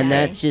 my understanding. And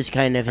that's just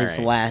kind of his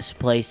Alright. last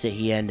place that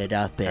he ended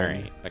up in. All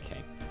right. Okay.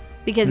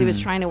 because he was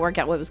trying to work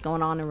out what was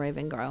going on in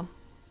Ravengrow.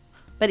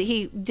 But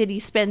he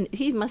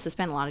must have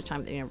spent a lot of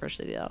time at the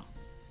university, though.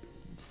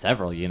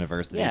 Several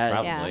universities, Yeah,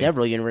 probably. Yeah.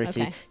 several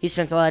universities. Okay. He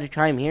spent a lot of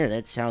time here.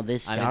 That's how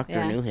this I mean- doctor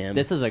Yeah. knew him.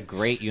 This is a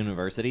great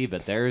university,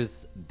 but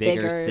there's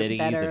bigger, Bigger, cities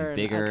better, and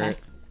bigger. okay.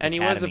 And he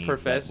was a academies that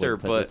professor,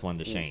 would put but this one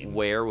to shame.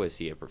 where was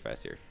he a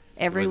professor?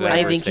 Everywhere. that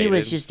I ever think he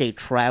was stated? just a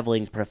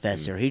traveling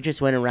professor. He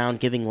just went around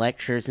giving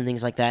lectures and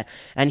things like that.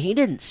 And he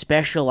didn't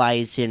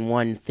specialize in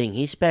one thing.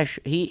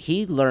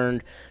 He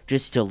learned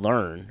just to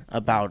learn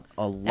about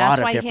a lot That's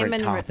of why different him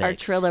and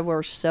topics. Artrilla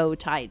were so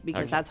tight,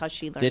 because Okay. that's how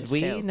she learned Did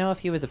we too. know if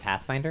he was a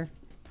Pathfinder?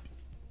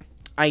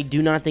 I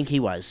do not think he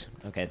was.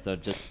 Okay, so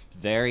just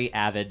very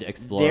avid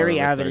explorer, Very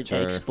avid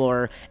researcher.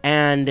 explorer.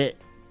 And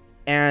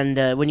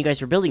when you guys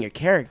were building your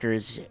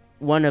characters,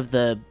 one of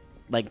the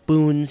like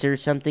boons or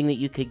something that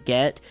you could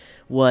get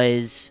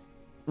was,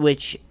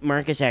 which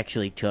Marcus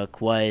actually took,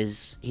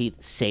 was he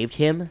saved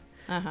him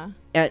Uh-huh.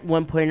 at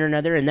one point or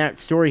another, and that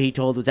story he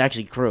told was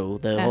actually true.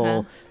 The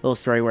whole little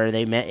story where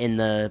they met in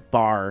the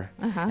bar,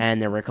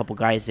 and there were a couple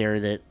guys there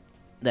that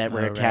were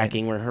Oh, right.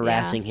 attacking, were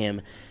harassing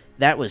him.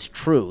 That was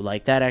true.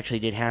 Like, that actually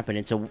did happen.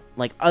 And so,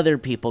 like, other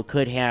people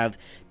could have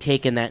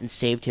taken that and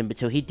saved him. But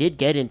so he did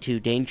get into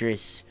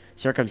dangerous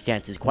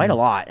circumstances quite a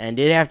lot, and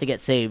did have to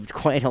get saved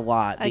quite a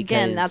lot.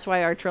 Again, because- that's why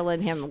Artrilla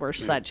and him were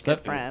such good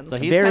friends. So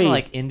he's Very- kind of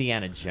like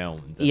Indiana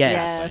Jones. as a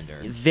Yes,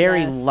 Pathfinder. very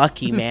Yes.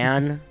 lucky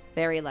man.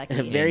 very lucky.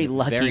 Very In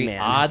lucky very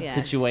man. odd Yes.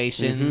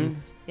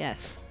 situations.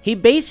 Yes. He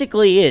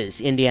basically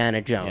is Indiana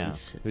Yeah.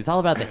 Jones. It was all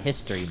about the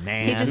history,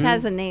 man. He just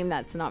has a name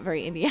that's not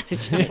very Indiana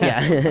Jones.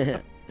 Yeah.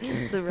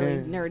 It's a really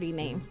nerdy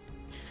name.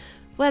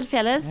 Well,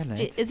 fellas, Yeah,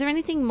 nice. is there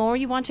anything more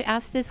you want to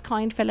ask this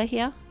kind fella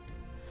here?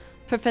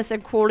 Professor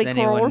Corley Does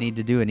anyone Coral? need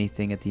to do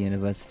anything at the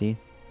university?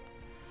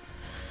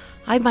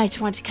 I might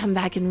want to come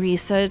back and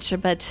research,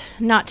 but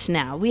not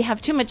now. We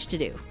have too much to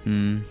do.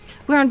 Hmm.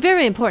 We're on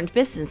very important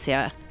business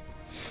here.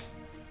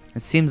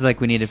 It seems like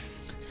we need to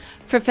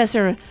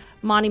Professor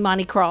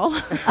Monty Crawl.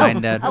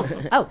 find out.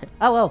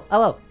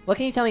 Oh. What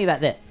can you tell me about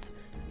this?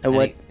 And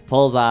what? he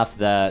pulls off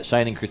the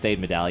Shining Crusade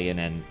medallion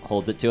and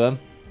holds it to him.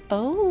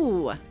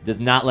 Oh. Does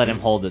not let him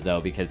hold it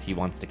though because he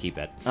wants to keep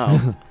it.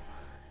 Oh.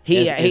 He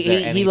Is there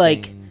he like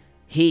anything-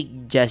 he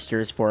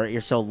gestures for it.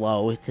 You're so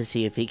low to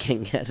see if he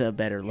can get a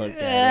better look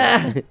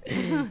at it.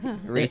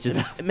 reaches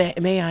up.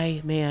 May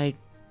I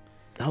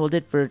hold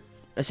it for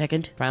a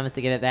second? Promise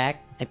to give it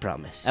back. I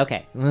promise.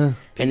 Okay. And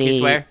Pinky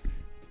swear.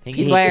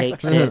 Pinky He swear.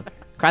 takes it.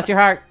 Cross your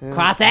heart.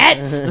 Cross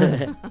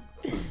it.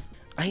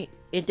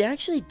 It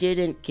actually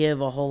didn't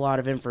give a whole lot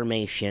of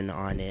information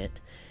on it,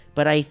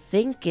 but I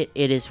think it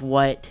is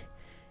what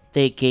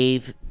they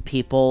gave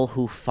people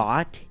who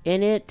fought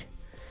in it,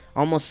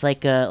 almost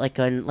like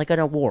an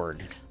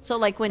award. So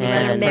like when you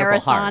And run a Purple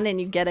marathon Heart.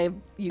 and you get a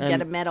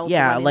medal. for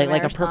Yeah, running the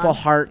like a Purple marathon?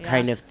 Heart Yeah.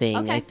 kind of thing.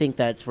 Okay. I think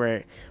that's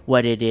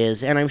what it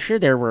is, and I'm sure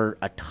there were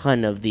a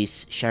ton of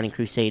these Shining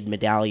Crusade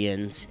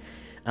medallions.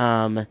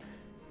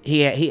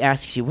 He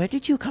asks you, where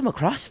did you come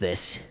across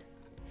this?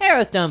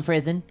 Harrowstone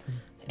Prison.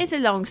 It's a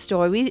long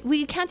story.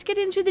 We can't get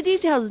into the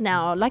details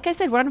now. Like I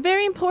said, we're on a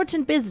very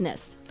important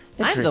business.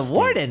 I'm the Interesting.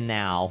 warden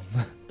now.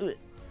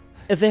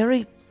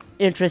 Very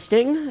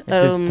interesting. It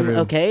is true.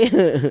 Okay.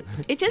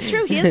 It is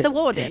true. He is the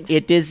warden.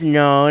 It is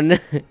known.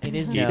 It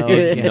is It known.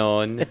 is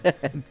known.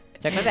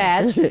 Check my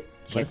badge. Check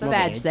What's my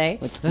badge say?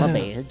 What's my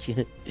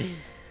badge?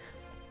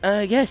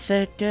 Yes,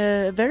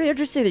 very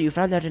interesting that you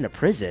found that in a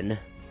prison.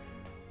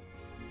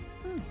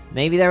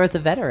 Maybe there was a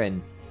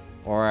veteran.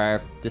 Or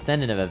a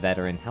descendant of a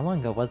veteran. How long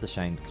ago was the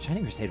Shining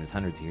Crusade? Was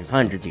hundreds of years ago.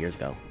 Hundreds of years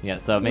ago. Yeah,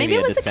 so Maybe maybe,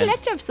 it was a descend-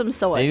 collector of some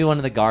sort. Maybe one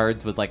of the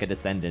guards was like a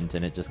descendant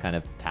and it just kind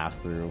of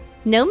passed through.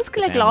 Gnomes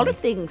collect a lot family. of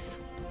things.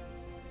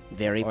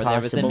 Very Or there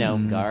was a possible.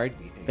 gnome guard.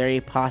 Very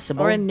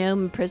possible. Or a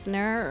gnome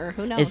prisoner, or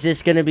who knows? Is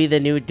this going to be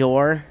the new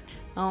door?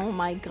 Oh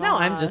my god. No,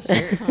 I'm just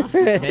curious.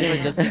 Maybe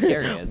would just be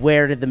curious.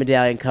 Where did the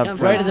medallion come Come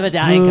from? Where did the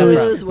medallion come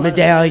Whose from?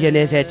 medallion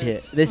is it?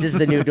 This is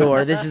the new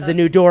door. This is the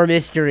new door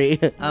mystery.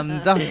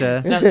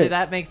 Doctor. No, see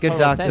that makes Good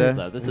total doctor. sense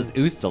though. This is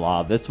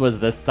Ustalov. This was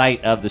the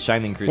site of the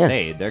Shining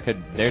Crusade. Their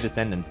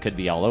descendants could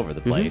be all over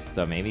the place.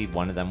 So maybe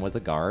one of them was a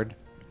guard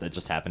that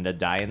just happened to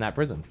die in that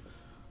prison.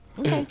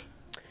 What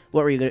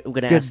were you going to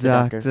Good ask the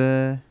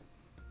doctor?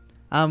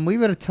 doctor. We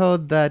were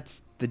told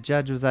that the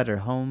judge was at her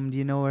home. Do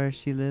you know where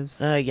she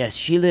lives? Yes,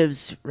 she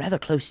lives rather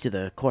close to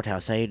the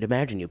courthouse. I'd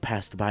imagine you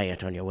passed by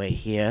it on your way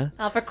here.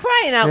 Oh, for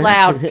crying out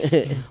loud!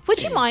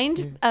 Would you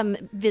mind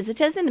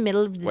visitors in the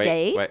middle of the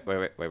day?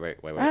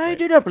 Wait. I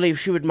do not believe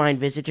she would mind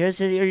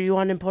visitors. Are you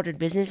on important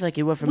business like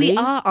you were for We me?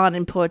 are on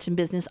important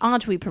business,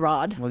 aren't we,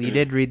 Parad? Well, you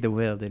did read the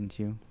will, didn't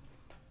you?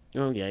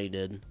 Oh, yeah, you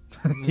did.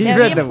 You Very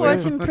read the will.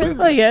 important Oh,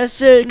 prison. yes,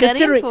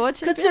 considering important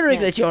that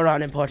business. you're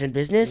on important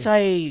business,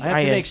 I I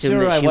have to make assume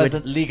sure that I she would-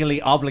 wasn't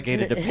legally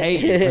obligated to pay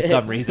you for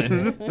some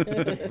reason.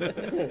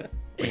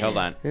 Wait, hold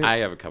on. I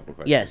have a couple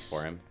questions Yes.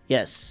 for him.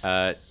 Yes.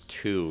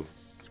 Two.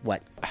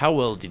 What? How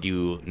well did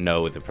you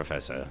know the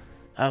professor?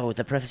 Oh,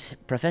 the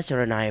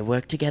professor and I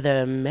worked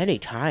together many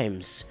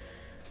times.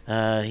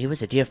 He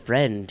was a dear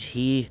friend.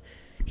 He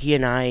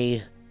and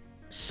I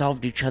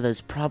solved each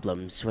other's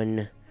problems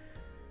when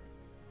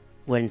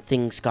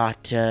things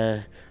got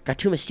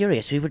too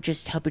mysterious. We would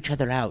just help each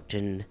other out,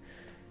 and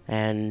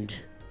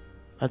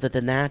other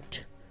than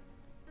that,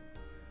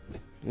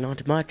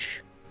 not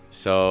much.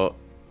 So,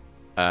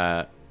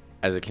 as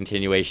a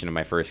continuation of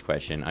my first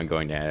question, I'm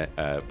going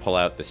to pull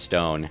out the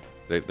stone,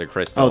 the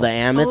crystal. Oh, the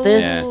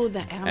amethyst. Oh, the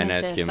amethyst. And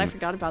ask him, I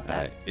forgot about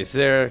that. Is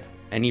there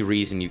any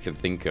reason you can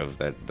think of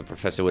that the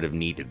professor would have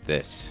needed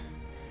this?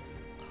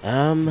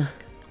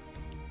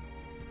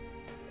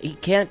 He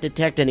can't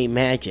detect any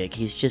magic.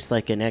 He's just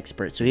like an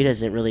expert, so he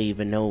doesn't really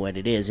even know what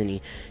it is.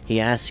 And he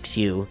asks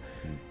you,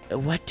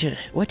 "What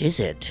is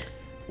it?"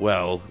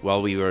 Well,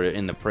 while we were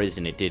in the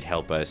prison, it did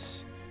help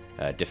us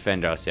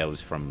defend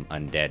ourselves from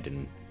undead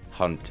and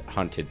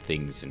haunted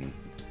things and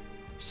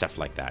stuff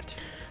like that.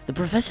 The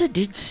professor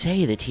did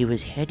say that he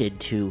was headed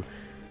to.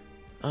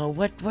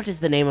 What is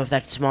the name of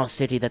that small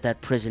city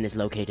that prison is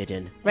located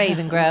in?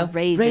 Ravengrow.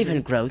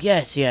 Ravengrow.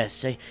 Yes.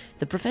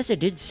 The professor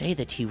did say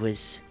that he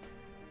was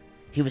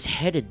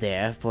headed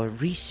there for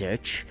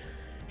research.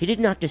 He did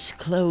not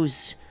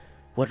disclose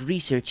what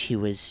research he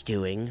was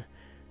doing,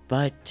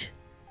 but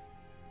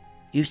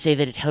you say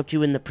that it helped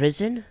you in the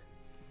prison?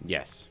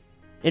 Yes.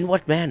 In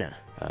what manner?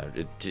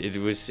 It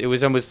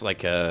was almost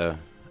like a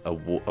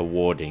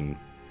warding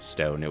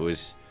stone. It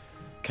was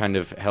kind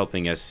of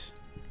helping us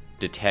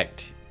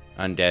detect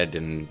undead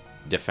and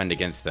defend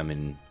against them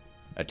in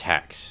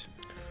attacks.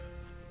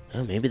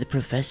 Oh, maybe the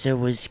professor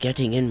was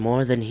getting in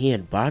more than he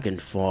had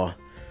bargained for.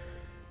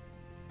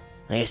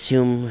 I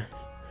assume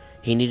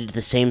he needed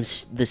the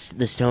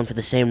stone for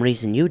the same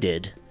reason you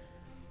did.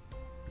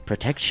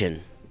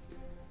 Protection.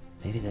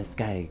 Maybe this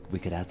guy, we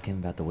could ask him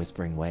about the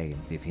Whispering Way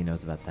and see if he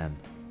knows about them.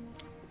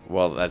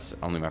 Well, that's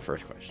only my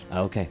first question.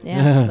 Okay.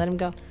 Yeah, let him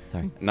go.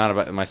 Sorry. Not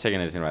about my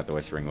second isn't about the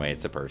Whispering Way.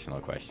 It's a personal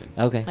question.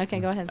 Okay. Okay,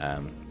 go ahead.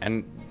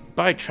 And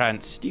by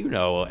chance, do you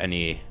know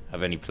any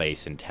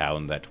place in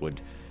town that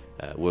would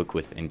work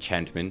with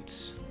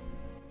enchantments?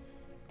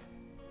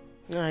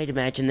 I'd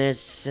imagine there's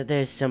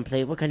some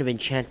place. What kind of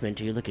enchantment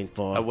are you looking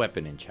for? A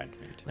weapon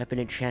enchantment. Weapon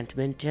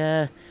enchantment.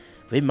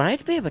 We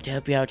might be able to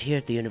help you out here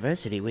at the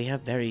university. We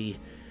have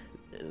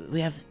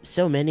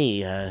so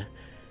many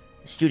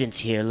students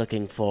here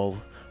looking for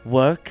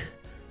work.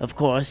 Of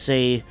course,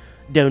 a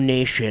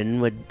donation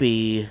would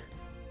be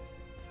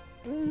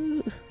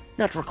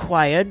not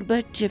required,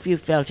 but if you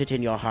felt it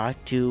in your heart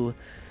to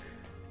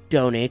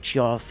donate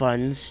your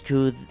funds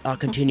to our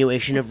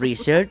continuation of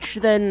research,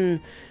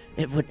 then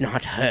it would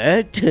not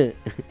hurt.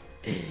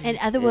 In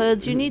other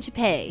words, you need to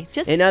pay.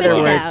 Just In spit other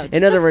it words, out.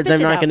 in other Just words, spit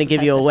I'm it not out, going to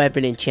give you a Professor.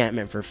 weapon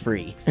enchantment for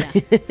free.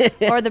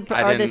 or the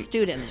I or the didn't-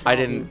 students. I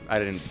won't.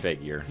 didn't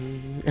figure.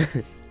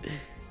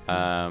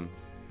 But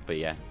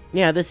yeah.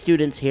 Yeah, the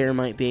students here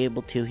might be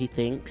able to, he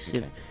thinks.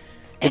 Okay.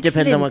 It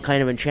depends on what Excellent.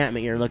 kind of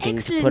enchantment you're looking to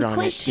Excellent put on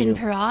question, it,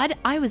 too. Parad.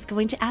 I was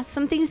going to ask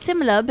something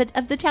similar, but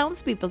of the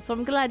townspeople, so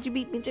I'm glad you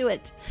beat me to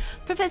it.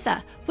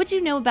 Professor, what do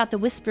you know about the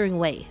Whispering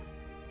Way?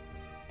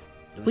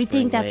 We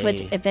think that's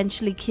what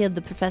eventually killed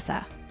the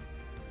professor.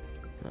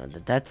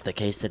 If that's the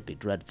case, that'd be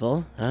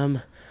dreadful. All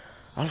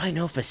I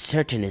know for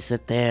certain is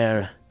that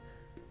they're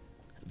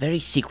very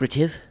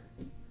secretive.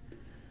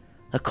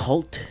 A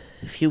cult,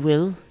 if you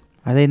will.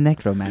 Are they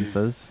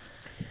necromancers?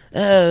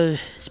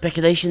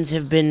 Speculations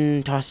have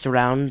been tossed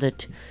around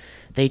that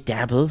they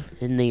dabble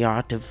in the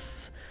art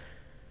of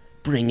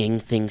bringing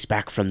things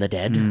back from the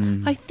dead.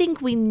 I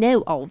think we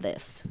know all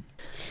this.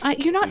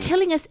 You're not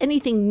telling us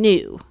anything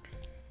new.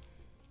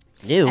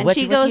 New? And What,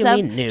 she what goes do you up.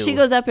 mean new? She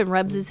goes up and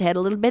rubs his head a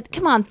little bit.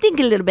 Come on,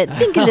 think a little bit.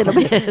 Think a little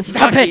bit.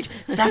 Stop it!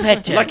 Stop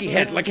it! Lucky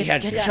head, lucky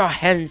head. Get your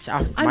hands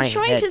off I'm my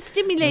trying head. to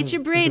stimulate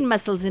your brain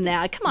muscles in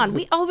there. Come on,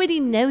 we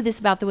already know this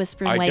about the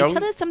Whispering Way.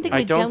 Tell us something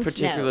we don't I know. don't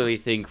particularly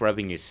think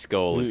rubbing his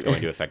skull is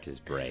going to affect his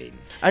brain.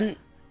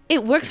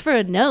 It works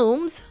for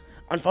gnomes.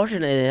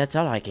 Unfortunately, that's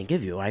all I can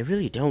give you. I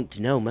really don't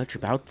know much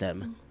about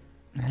them.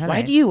 Why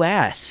Alright. do you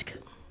ask?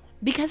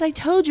 Because I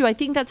told you, I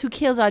think that's who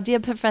killed our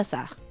dear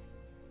professor.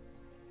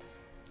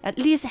 At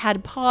least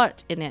had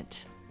part in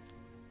it.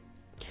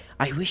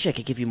 I wish I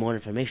could give you more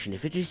information.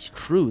 If it is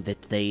true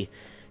that they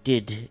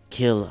did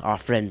kill our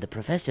friend the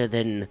professor,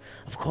 then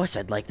of course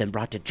I'd like them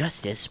brought to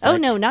justice. Oh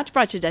but- no, not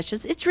brought to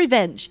justice. It's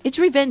revenge. It's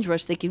revenge we're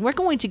thinking. We're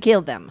going to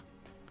kill them.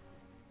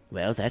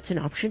 Well, that's an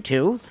option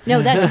too.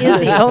 No, that is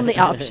the only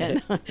option.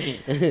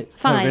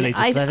 Fine. really,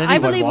 just let I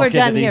anyone believe walk we're into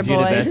done here, these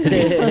boys.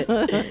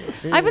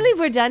 universities. I believe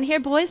we're done here,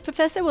 boys.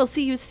 Professor, we'll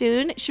see you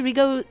soon. Should we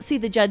go see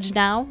the judge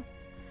now?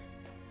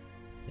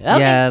 Okay.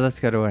 Yeah, let's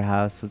go to her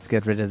house. Let's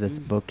get rid of this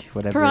book,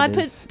 whatever Parad, it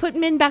is. put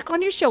Min back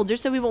on your shoulder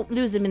so we won't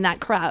lose him in that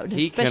crowd,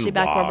 He especially can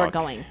back where we're walk.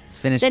 going. Let's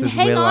finish Then this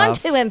hang will on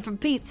off. to him for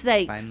Pete's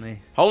sakes. Finally.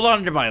 Hold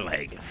on to my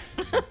leg.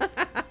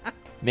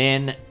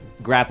 Min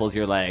grapples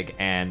your leg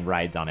and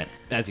rides on it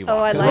as you walk. Oh,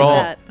 I like roll,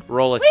 that.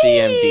 roll a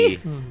Whee!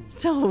 CMD.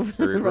 So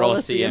Roll a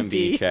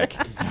CMD check.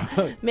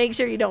 Make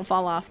sure you don't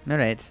fall off. All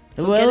right.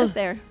 So well, get us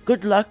there.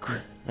 good luck.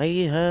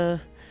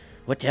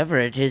 Whatever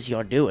it is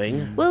you're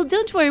doing. Well,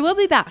 don't worry. We'll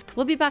be back.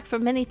 We'll be back for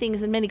many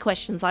things and many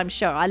questions, I'm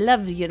sure. I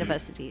love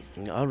universities.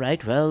 All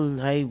right,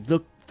 well, I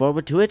look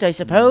forward to it, I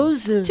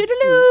suppose.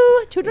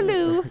 Toodaloo!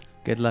 Toodaloo!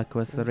 Good luck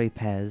with the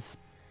repairs.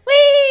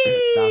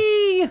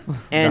 Whee!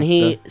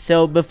 And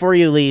so before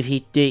you leave,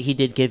 he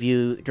did give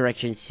you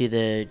directions to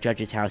the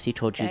judge's house. He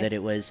told you Okay. that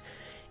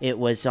it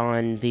was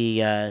on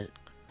the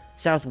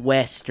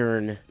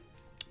southwestern.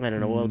 I don't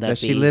know what would that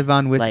Does be. she live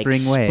on Whispering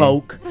Way?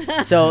 Spoke.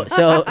 So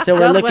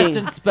we're looking.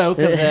 Southwestern spoke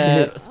of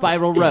the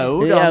Spiral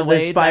Road. Yeah, on the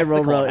way the back to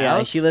Spiral the Road. Yeah,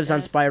 courthouse. she lives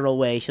on Spiral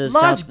Way. She lives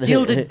Large south-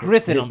 gilded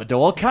griffin on the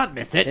door. Can't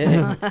miss it.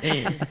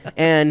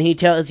 And he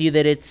tells you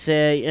that it's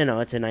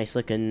it's a nice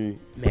looking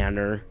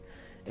manor,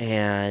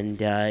 and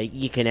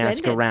you can ask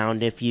Splendid.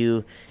 around if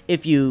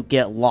you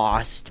get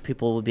lost.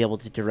 People will be able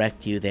to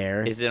direct you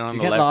there. Is it on you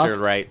the get left lost?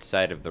 or right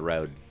side of the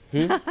road?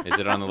 Is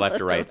it on the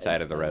left or right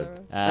side of the road?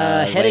 The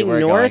way Heading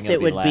we're north, going, it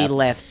it'll would be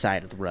left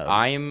side of the road.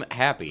 I'm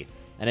happy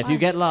And if you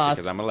get lost,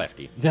 because I'm a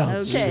lefty. don't.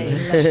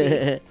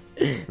 Okay.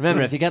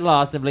 Remember, if you get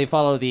lost, simply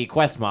follow the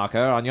quest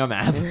marker on your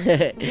map.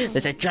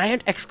 There's a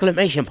giant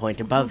exclamation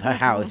point above her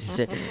house.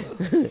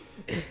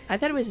 I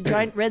thought it was a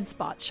giant red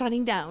spot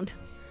shining down.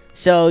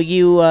 So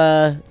you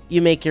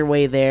make your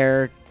way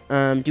there.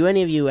 Do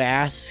any of you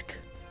ask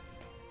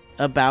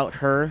about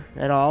her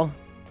at all?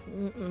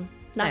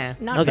 Not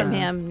Okay. from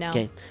him, no.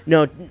 Okay.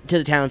 No, to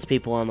the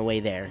townspeople on the way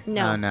there.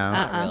 No. Oh, no.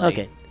 Uh-uh. Really?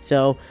 Okay.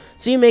 So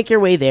you make your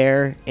way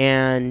there,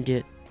 and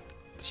Does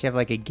she have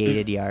like a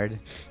gated yard?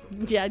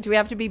 Yeah, do we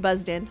have to be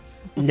buzzed in?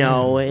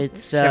 no,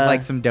 it's She have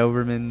like some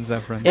Dobermans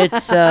up front.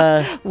 it's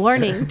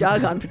Warning,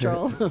 dog on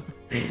patrol.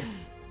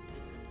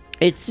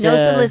 it's No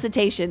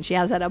solicitation. She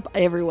has that up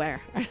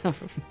everywhere.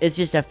 it's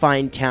just a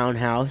fine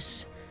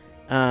townhouse,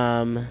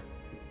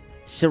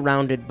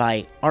 surrounded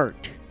by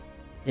art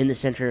in the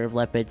center of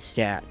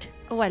Lepidstadt.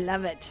 Oh, I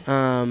love it.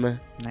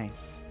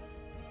 Nice.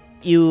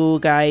 You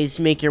guys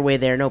make your way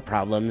there, no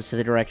problems. So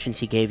the directions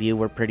he gave you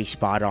were pretty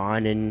spot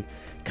on, and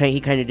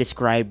he kind of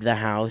described the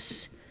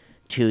house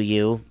to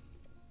you,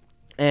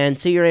 and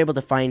so you're able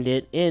to find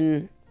it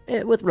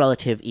with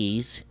relative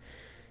ease.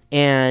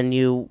 And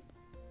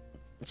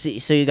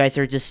so you guys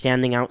are just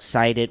standing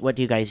outside it. What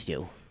do you guys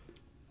do?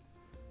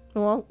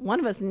 Well, one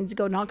of us needs to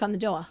go knock on the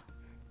door.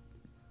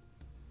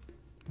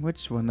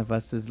 Which one of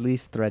us is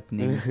least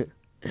threatening?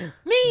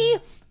 Me.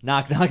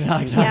 Knock, knock,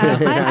 knock, knock.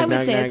 Yeah, I would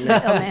Knock, say knock, it's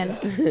knock. Little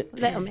Man.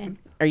 Little Man.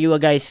 Are you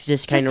guys just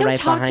Just kind of don't right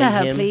talk behind to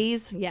her, him?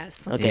 please.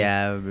 Yes. Okay.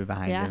 Yeah, we're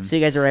behind Yeah. him. So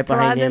you guys are right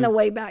behind Prod's in him. the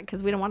way back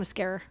because we don't want to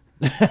scare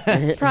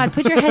her. Prod,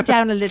 put your head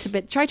down a little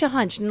bit. Try to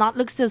hunch, not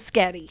look so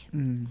scary.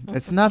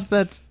 It's not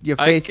that your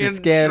I face can is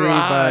scary,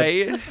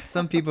 try. but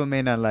some people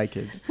may not like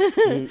it.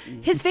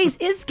 His face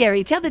is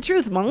scary. Tell the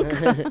truth, monk.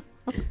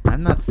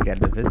 I'm not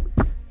scared of it.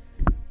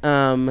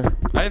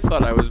 I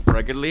thought I was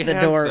ruggedly the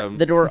handsome.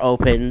 door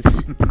opens.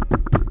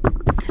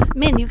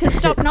 Min, you can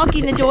stop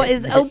knocking. The door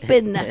is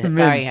open.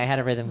 Sorry, I had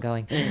a rhythm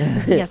going.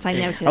 Yes, I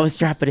noticed. I was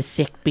dropping a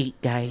sick beat,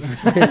 guys.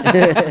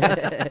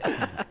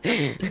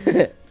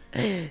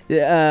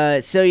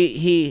 So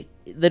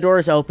the door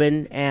is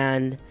open,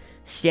 and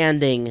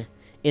standing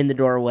in the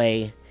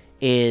doorway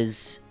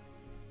is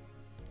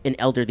an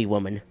elderly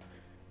woman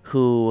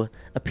who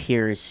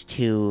appears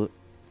to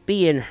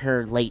be in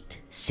her late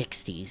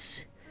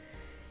 60s.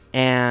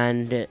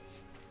 And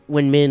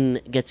when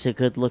Min gets a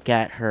good look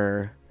at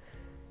her,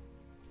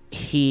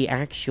 he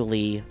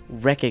actually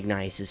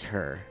recognizes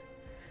her.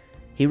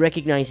 He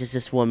recognizes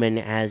this woman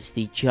as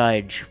the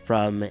judge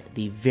from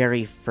the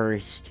very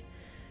first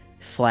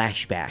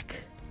flashback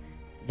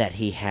that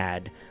he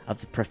had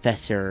of the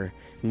professor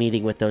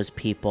meeting with those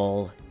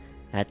people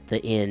at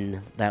the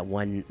inn that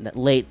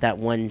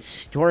one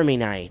stormy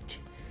night.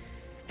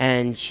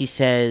 And she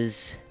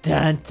says,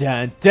 Dun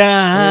dun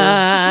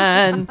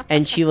dun.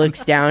 and she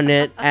looks down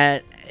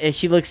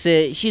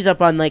she's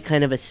up on like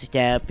kind of a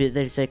step.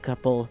 There's a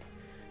couple,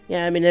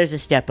 there's a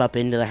step up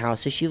into the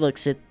house. So she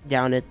looks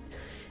down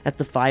at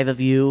the five of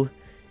you,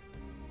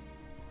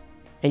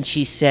 and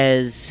she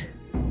says,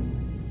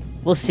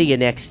 "We'll see you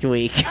next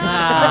week."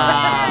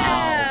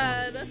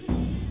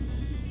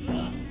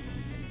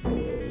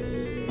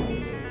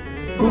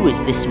 Who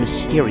is this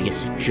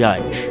mysterious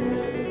judge?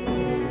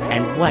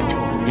 And what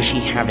does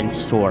she have in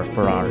store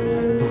for our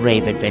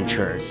brave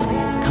adventurers?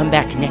 Come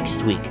back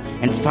next week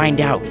and find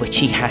out what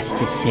she has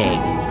to say.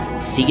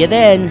 See you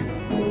then!